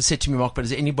many people said to me, Mark, but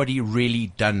has anybody really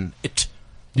done it?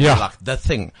 Yeah. Like the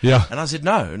thing. Yeah. And I said,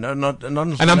 no, not. And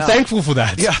I'm thankful for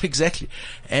that. Yeah, exactly.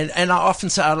 And I often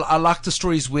say, I like the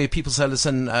stories where people say,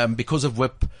 listen, because of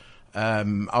WIP,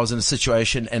 I was in a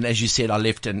situation, and as you said, I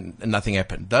left and nothing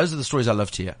happened. Those are the stories I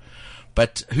love to hear.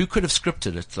 But who could have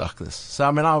scripted it like this? So,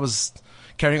 I was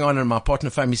carrying on, and my partner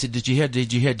phoned me, said, did you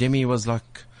hear Demi was like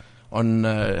on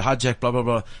hijack, blah, blah,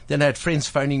 blah. Then I had friends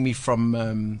phoning me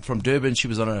from Durban. She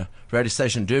was on a radio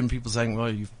station in Durban, people saying,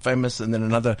 well, you're famous, and then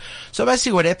another. So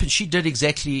basically what happened, she did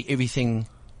exactly everything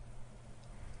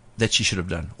that she should have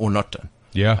done or not done.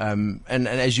 Yeah. And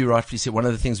as you rightfully said, one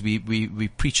of the things we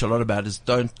preach a lot about is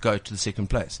don't go to the second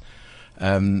place.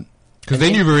 Because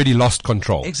then you've already lost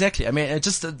control. Exactly.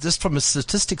 Just from a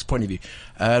statistics point of view,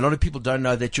 a lot of people don't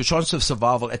know that your chances of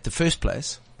survival at the first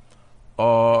place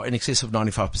are in excess of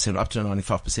 95%, up to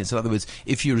 95%. So in other words,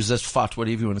 if you resist, fight,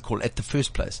 whatever you want to call it, at the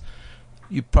first place,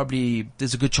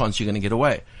 there's a good chance you're going to get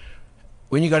away.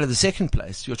 When you go to the second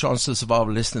place, your chances of survival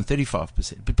are less than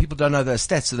 35%. But people don't know those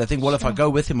stats, so they think, well, if I go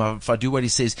with him, if I do what he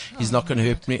says, he's not going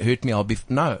to hurt me. I'll be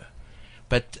no.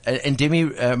 But and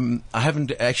Demi, I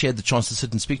haven't actually had the chance to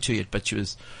sit and speak to her yet, but she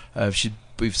was,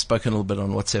 we've spoken a little bit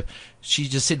on WhatsApp. She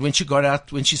just said when she got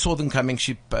out, when she saw them coming,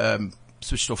 she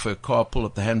switched off her car, pulled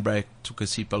up the handbrake, took her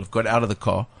seatbelt, got out of the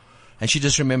car, and she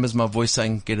just remembers my voice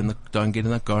saying, don't get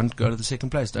in the car, and go to the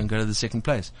second place, don't go to the second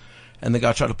place. And the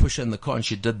guy tried to push her in the car, and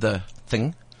she did the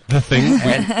thing.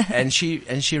 and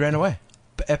she ran away.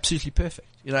 Absolutely perfect.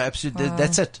 Absolutely. Wow.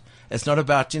 That's it. It's not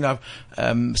about,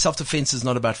 self-defense is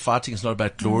not about fighting. It's not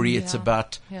about glory. It's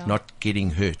about not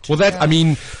getting hurt. Well,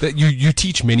 you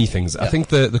teach many things. Yeah. I think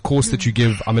the course that you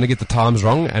give, I'm going to get the times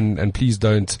wrong, and please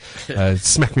don't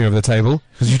smack me over the table,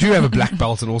 because you do have a black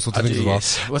belt and all sorts of things as well.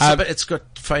 Yes. Well, it's got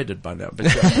faded by now, but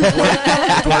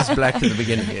it was black in the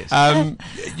beginning, yes.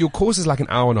 Your course is like an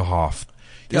hour and a half.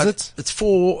 Is it? It's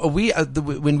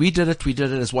when we did it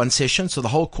as one session, so the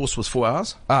whole course was 4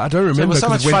 hours. I don't remember. So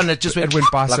it was so much fun, it just went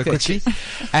by like so quickly.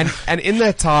 And in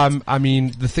that time,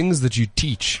 the things that you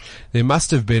teach, there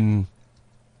must have been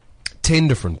 10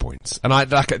 different points. And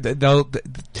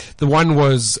the one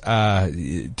was,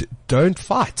 don't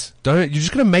fight. You're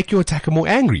just going to make your attacker more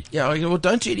angry. Yeah, well,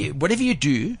 don't do it. Whatever you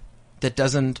do that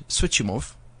doesn't switch him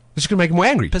off, it's going to make him more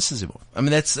angry. Pisses him off.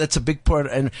 That's a big part.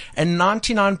 And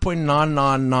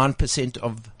 99.999%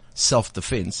 of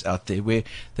self-defense out there, where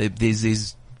there's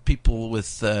these people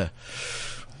with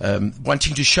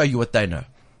wanting to show you what they know.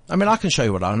 I can show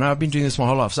you what I know. I've been doing this my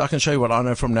whole life, so I can show you what I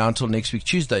know from now until next week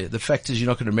Tuesday. The fact is, you're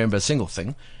not going to remember a single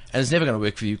thing, and it's never going to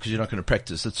work for you because you're not going to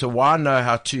practice it. So why know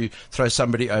how to throw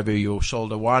somebody over your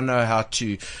shoulder? Why know how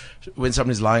to, when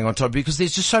somebody's lying on top? Because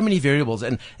there's just so many variables,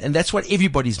 and that's what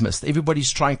everybody's missed.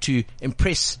 Everybody's trying to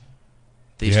impress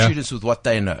their students with what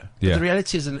they know. But the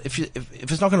reality is, if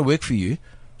it's not going to work for you,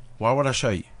 why would I show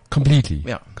you? Completely.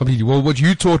 Yeah. Completely. Well, what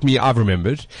you taught me, I've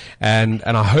remembered, and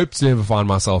I hope to never find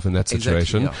myself in that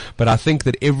situation. Exactly, But I think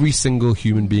that every single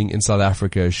human being in South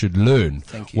Africa should learn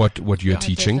what you're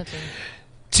teaching.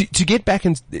 To get back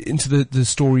into the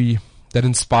story that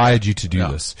inspired you to do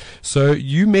this. So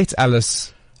you met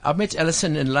Alice. I met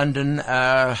Alison in London,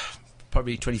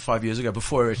 probably 25 years ago,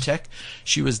 before her attack.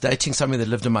 She was dating somebody that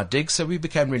lived in my dig, so we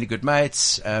became really good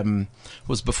mates. It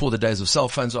was before the days of cell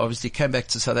phones, obviously. Came back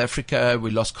to South Africa,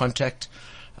 we lost contact.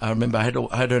 I remember I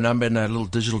had her number in a little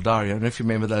digital diary. I don't know if you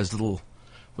remember those little,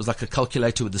 it was like a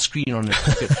calculator with the screen on it.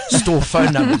 You could store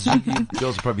phone numbers. You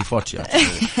girls are probably far too young.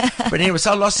 But anyway,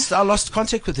 so I lost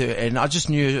contact with her, and I just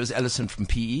knew it was Alison from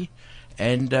PE.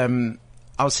 And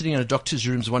I was sitting in a doctor's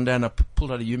rooms one day, and I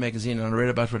pulled out a U magazine, and I read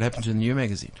about what happened to her in the U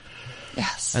magazine.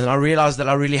 Yes. And I realized that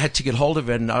I really had to get hold of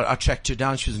her, and I tracked her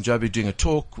down. She was in Joburg doing a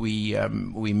talk. We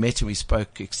met and we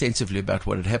spoke extensively about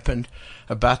what had happened.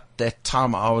 About that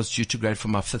time, I was due to grade for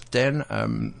my 5th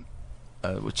Dan,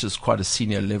 which is quite a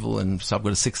senior level, and so I've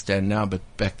got a 6th Dan now, but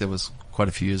back there was quite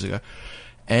a few years ago.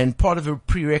 And part of a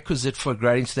prerequisite for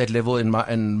grading to that level in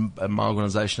my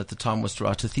organization at the time was to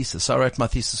write a thesis. So I wrote my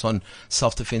thesis on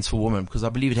self-defense for women because I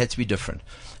believe it had to be different.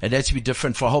 It had to be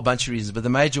different for a whole bunch of reasons, but the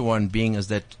major one being is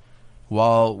that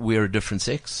while we're a different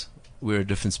sex, we're a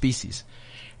different species.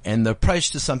 And the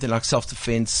approach to something like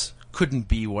self-defense couldn't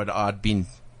be what I'd been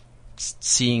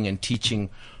seeing and teaching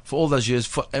for all those years.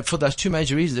 For those two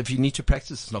major reasons. If you need to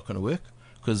practice, it's not going to work,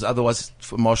 because otherwise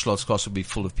for martial arts class will be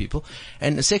full of people.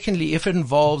 And secondly, if it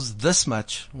involves this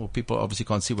much, well, people obviously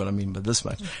can't see what I mean by this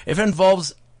much. If it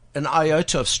involves an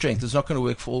iota of strength, it's not going to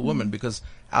work for all women, because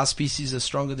our species is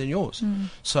stronger than yours.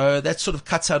 So that sort of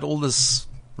cuts out all this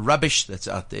rubbish that's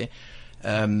out there.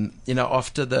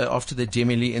 After the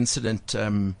Demi Lee incident,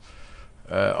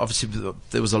 obviously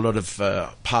there was a lot of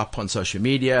hype on social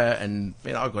media, and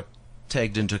I got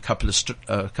tagged into a couple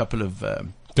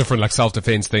of different like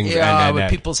self-defense things. Yeah,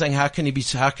 with people saying how can he be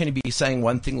saying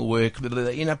one thing will work?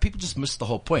 People just miss the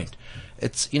whole point.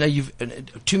 It's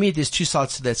to me there's two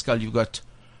sides to that skull. You've got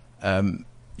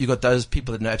those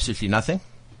people that know absolutely nothing,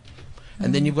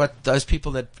 and then you've got those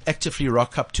people that actively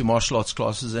rock up to martial arts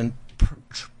classes and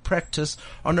practice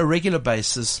on a regular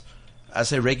basis. I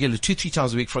say regular, 2-3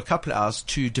 times a week for a couple of hours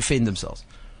to defend themselves.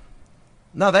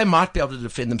 Now, they might be able to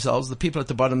defend themselves. The people at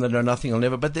the bottom that know nothing will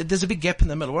never. But there's a big gap in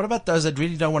the middle. What about those that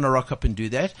really don't want to rock up and do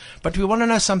that? But we want to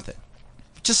know something.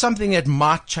 Just something that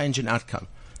might change an outcome.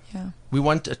 Yeah. We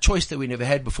want a choice that we never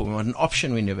had before. We want an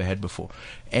option we never had before.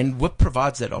 And WIP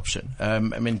provides that option.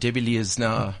 Debbie Lee is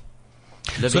now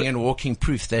living and walking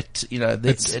proof that,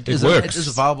 it is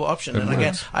a viable option. And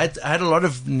again, I had a lot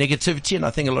of negativity, and I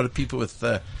think a lot of people with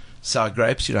sour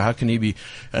grapes, how can he be?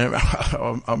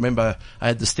 I remember I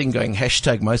had this thing going,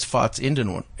 #most fights end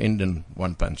in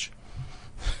one punch.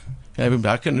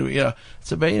 How can,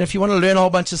 so, if you want to learn a whole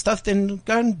bunch of stuff, then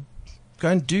go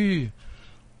and do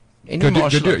any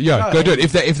martial art. Go do it.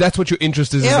 If that's what your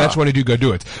interest is, if that's what you want to do, go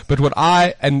do it. But what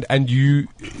I, and you,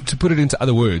 to put it into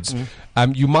other words,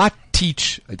 you might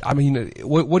teach, what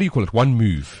do you call it? One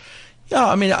move.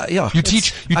 Yeah, You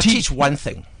teach one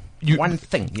thing. One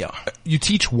thing. You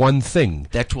teach one thing,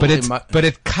 but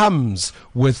it comes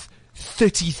with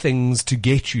 30 things to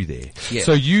get you there. Yeah.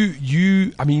 So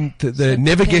the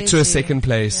never get to a second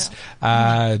place.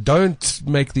 Don't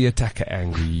make the attacker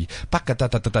angry.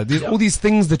 There's all these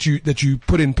things that you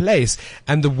put in place,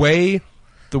 and the way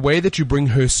that you bring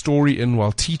her story in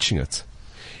while teaching it,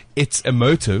 it's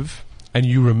emotive, and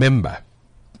you remember.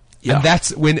 Yeah. And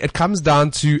that's when it comes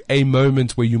down to a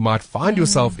moment where you might find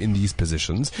yourself in these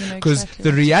positions. Because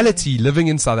the reality, living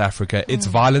in South Africa, it's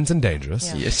violent and dangerous.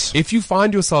 Yeah. Yes. If you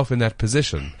find yourself in that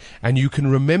position and you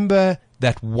can remember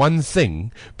that one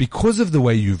thing because of the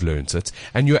way you've learnt it,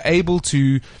 and you're able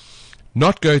to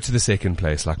not go to the second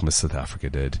place like Miss South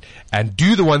Africa did, and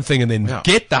do the one thing and then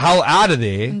get the hell out of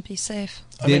there, and be safe,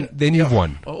 then you've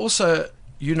won. Also,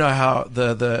 how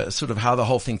the sort of how the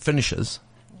whole thing finishes.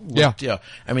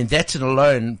 That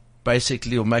alone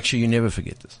basically will make sure you never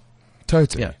forget this.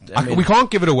 Totally. Yeah. We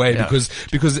can't give it away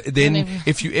because then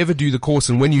if you ever do the course,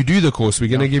 and when you do the course, we're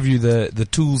going to give you the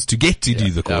tools to get to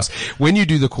do the course. Yeah. When you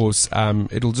do the course,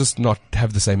 it'll just not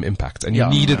have the same impact, and you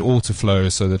need it all to flow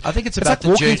so that I think it's about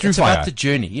the journey. It's about the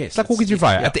journey. Yes, it's like walking through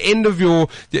fire. Yeah. At the end of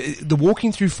the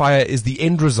walking through fire is the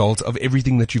end result of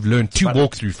everything that you've learned to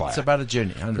walk through fire. It's about a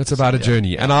journey. It's about a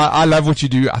journey, and I love what you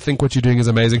do. I think what you're doing is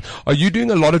amazing. Are you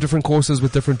doing a lot of different courses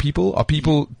with different people? Are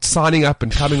people signing up and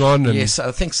coming on? And yes,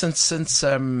 I think since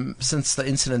the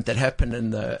incident that happened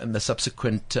and the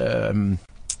subsequent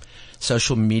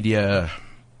social media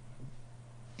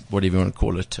whatever you want to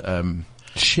call it.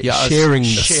 Sharing.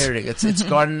 It's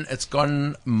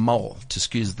gone mull, to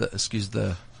excuse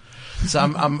the. So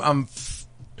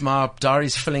my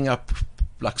diary's filling up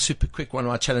like super quick. One of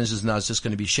my challenges now is just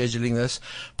going to be scheduling this,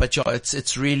 but yeah,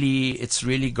 it's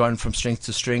really gone from strength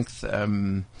to strength.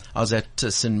 I was at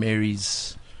St.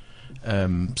 Mary's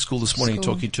school this morning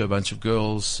talking to a bunch of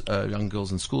girls, young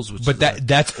girls in schools. But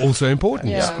that's also important.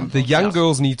 Yeah. The young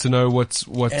girls need to know what's.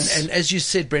 And as you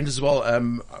said, Brent, as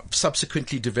well,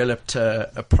 subsequently developed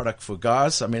a product for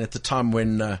guys. I mean, at the time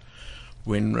when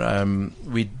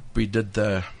we did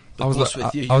the course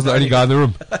with you. I was the only guy in the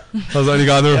room.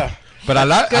 Yeah. But I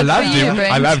loved him.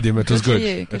 Brent. I loved him. It was good.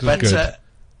 It was good.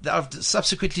 I've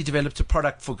subsequently developed a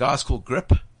product for guys called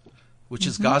Grip, which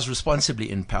is guys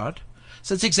responsibly empowered.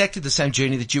 So it's exactly the same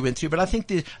journey that you went through. But I think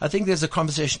there's a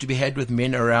conversation to be had with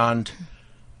men around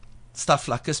stuff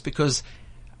like this, because,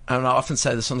 and I often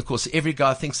say this on the course, every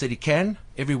guy thinks that he can,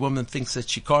 every woman thinks that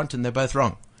she can't, and they're both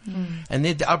wrong. And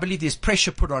then I believe there's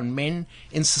pressure put on men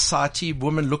in society.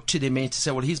 Women look to their men to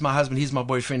say, well, he's my husband, he's my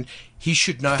boyfriend. He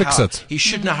should know he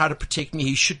should know how to protect me.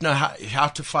 He should know how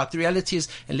to fight. The reality is,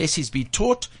 unless he's been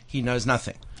taught, he knows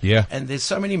nothing. Yeah. And there's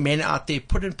so many men out there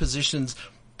put in positions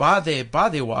by their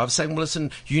wives saying, well, listen,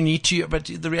 you need to, but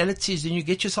the reality is then you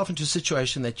get yourself into a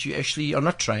situation that you actually are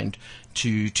not trained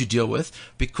to deal with,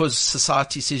 because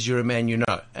society says you're a man, you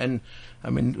know. And I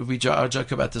mean, I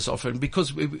joke about this often,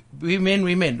 because we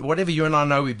men. Whatever you and I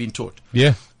know, we've been taught.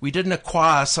 Yeah. We didn't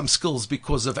acquire some skills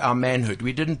because of our manhood.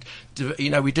 We didn't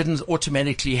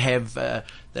automatically have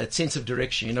that sense of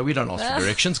direction. We don't ask for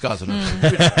directions, guys.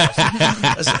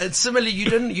 And similarly, you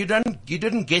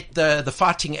didn't get the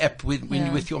fighting app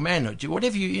with your manhood.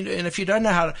 Whatever and if you don't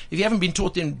know how, if you haven't been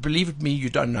taught, then believe me, you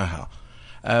don't know how.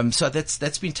 So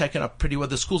that's been taken up pretty well.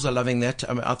 The schools are loving that.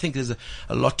 I mean, I think there's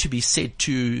a lot to be said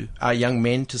to our young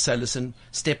men to say, listen,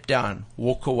 step down,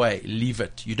 walk away, leave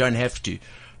it. You don't have to.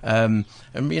 And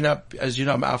as you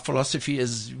know, our philosophy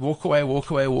is walk away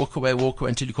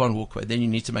until you can't walk away. Then you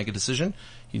need to make a decision.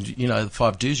 The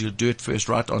 5 do's. You'll do it first,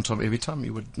 right on time every time.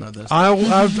 You would know those.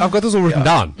 I've got this all written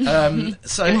down.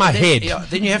 So in my head. Yeah,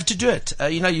 then you have to do it.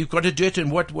 You've got to do it,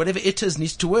 and whatever it is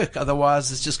needs to work.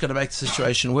 Otherwise, it's just going to make the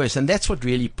situation worse. And that's what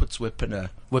really puts whip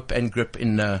and grip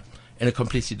in a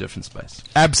completely different space.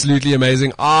 Absolutely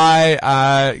amazing.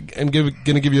 I am going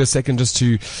to give you a second just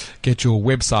to get your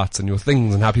websites and your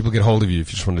things and how people get hold of you,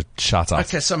 if you just want to shout out.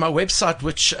 Okay, so my website,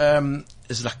 which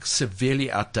is like severely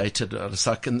outdated. It's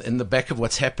like in the back of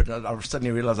what's happened. I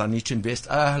suddenly realized I need to invest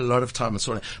a lot of time and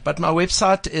so on. But my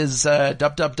website is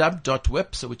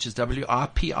www.whip, so which is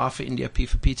WIP, I for India, P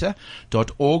for Peter,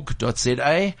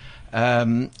 .org.za.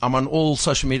 I'm on all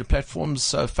social media platforms,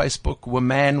 so Facebook,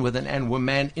 Woman with an N,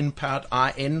 Woman Empowered,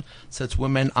 I-N, so it's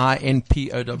Woman,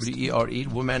 I-N-P-O-W-E-R-E,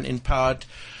 Woman Empowered.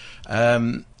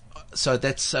 So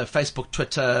that's Facebook,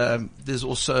 Twitter. There's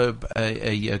also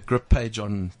a group page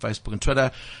on Facebook and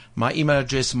Twitter. My email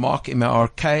address, Mark,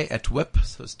 M-A-R-K, @WIP,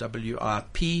 so it's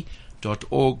WIP.org.za.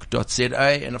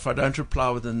 And if I don't reply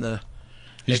within the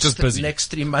next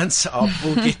 3 months,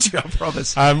 we'll get to you, I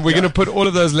promise. We're going to put all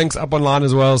of those links up online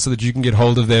as well so that you can get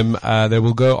hold of them. They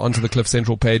will go onto the Cliff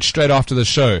Central page straight after the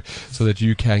show so that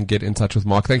you can get in touch with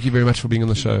Mark. Thank you very much for being on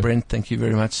the show. Brent, thank you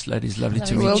very much. Ladies, lovely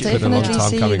to meet we'll you. definitely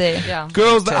see you there. Yeah.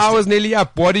 Girls, the hour's nearly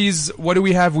up. What do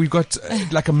we have? We've got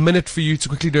like a minute for you to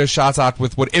quickly do a shout out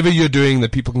with whatever you're doing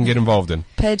that people can get involved in.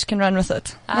 Paige can run with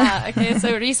it. Okay,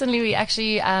 so recently we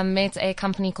actually met a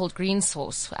company called Green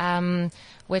Source,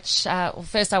 which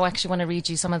first I actually want to read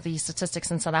you some of the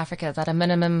statistics in South Africa, that a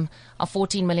minimum of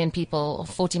 14 million people, or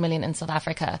 40 million in South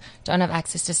Africa, don't have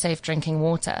access to safe drinking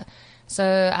water. So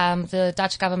the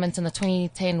Dutch government in the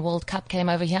 2010 World Cup came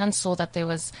over here and saw that there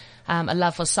was a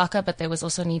love for soccer, but there was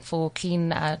also a need for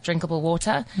clean, drinkable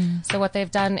water. So what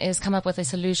they've done is come up with a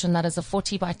solution that is a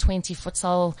 40 by 20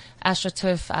 futsal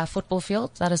AstroTurf football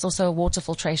field. That is also a water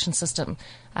filtration system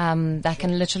that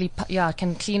can literally,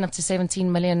 can clean up to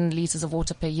 17 million liters of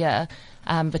water per year.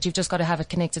 But you've just got to have it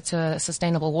connected to a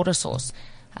sustainable water source.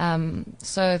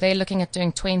 So they're looking at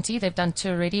doing 20. They've done 2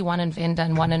 already, one in Venda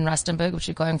and one in Rustenburg, which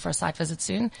we're going for a site visit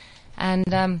soon.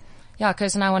 And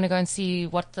Koos and I want to go and see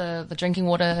what the drinking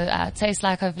water tastes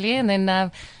like, hopefully, and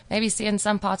then maybe see in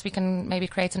some parts we can maybe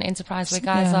create an enterprise where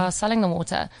guys are selling the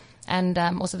water. And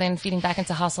also then feeding back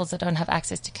into households that don't have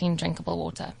access to clean, drinkable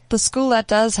water. The school that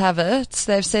does have it,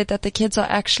 they've said that the kids are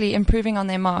actually improving on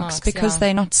their marks because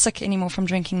they're not sick anymore from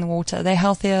drinking the water. They're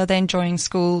healthier, they're enjoying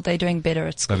school, they're doing better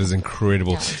at school. That is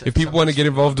incredible. If people want to get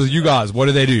involved with you guys, what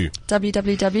do they do?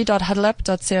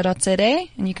 www.huddleup.co.za,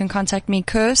 and you can contact me,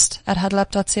 Kirst, at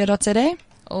huddleup.co.za.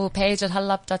 or page at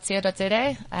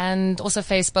huddleup.co.za, and also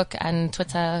Facebook and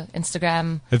Twitter,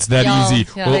 Instagram. It's that easy.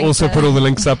 Yeah, We'll also put all the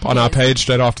links up on our page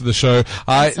straight after the show.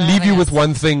 I leave you with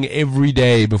one thing every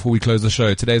day before we close the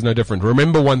show. Today's no different.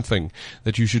 Remember one thing,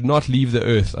 that you should not leave the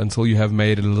earth until you have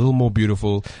made it a little more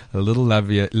beautiful, a little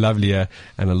lovelier,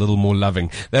 and a little more loving.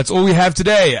 That's all we have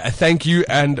today. Thank you,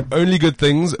 and only good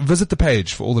things. Visit the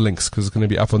page for all the links, because it's going to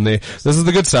be up on there. This is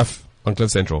the good stuff on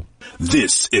Cliff Central.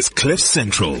 This is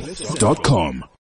CliffCentral.com.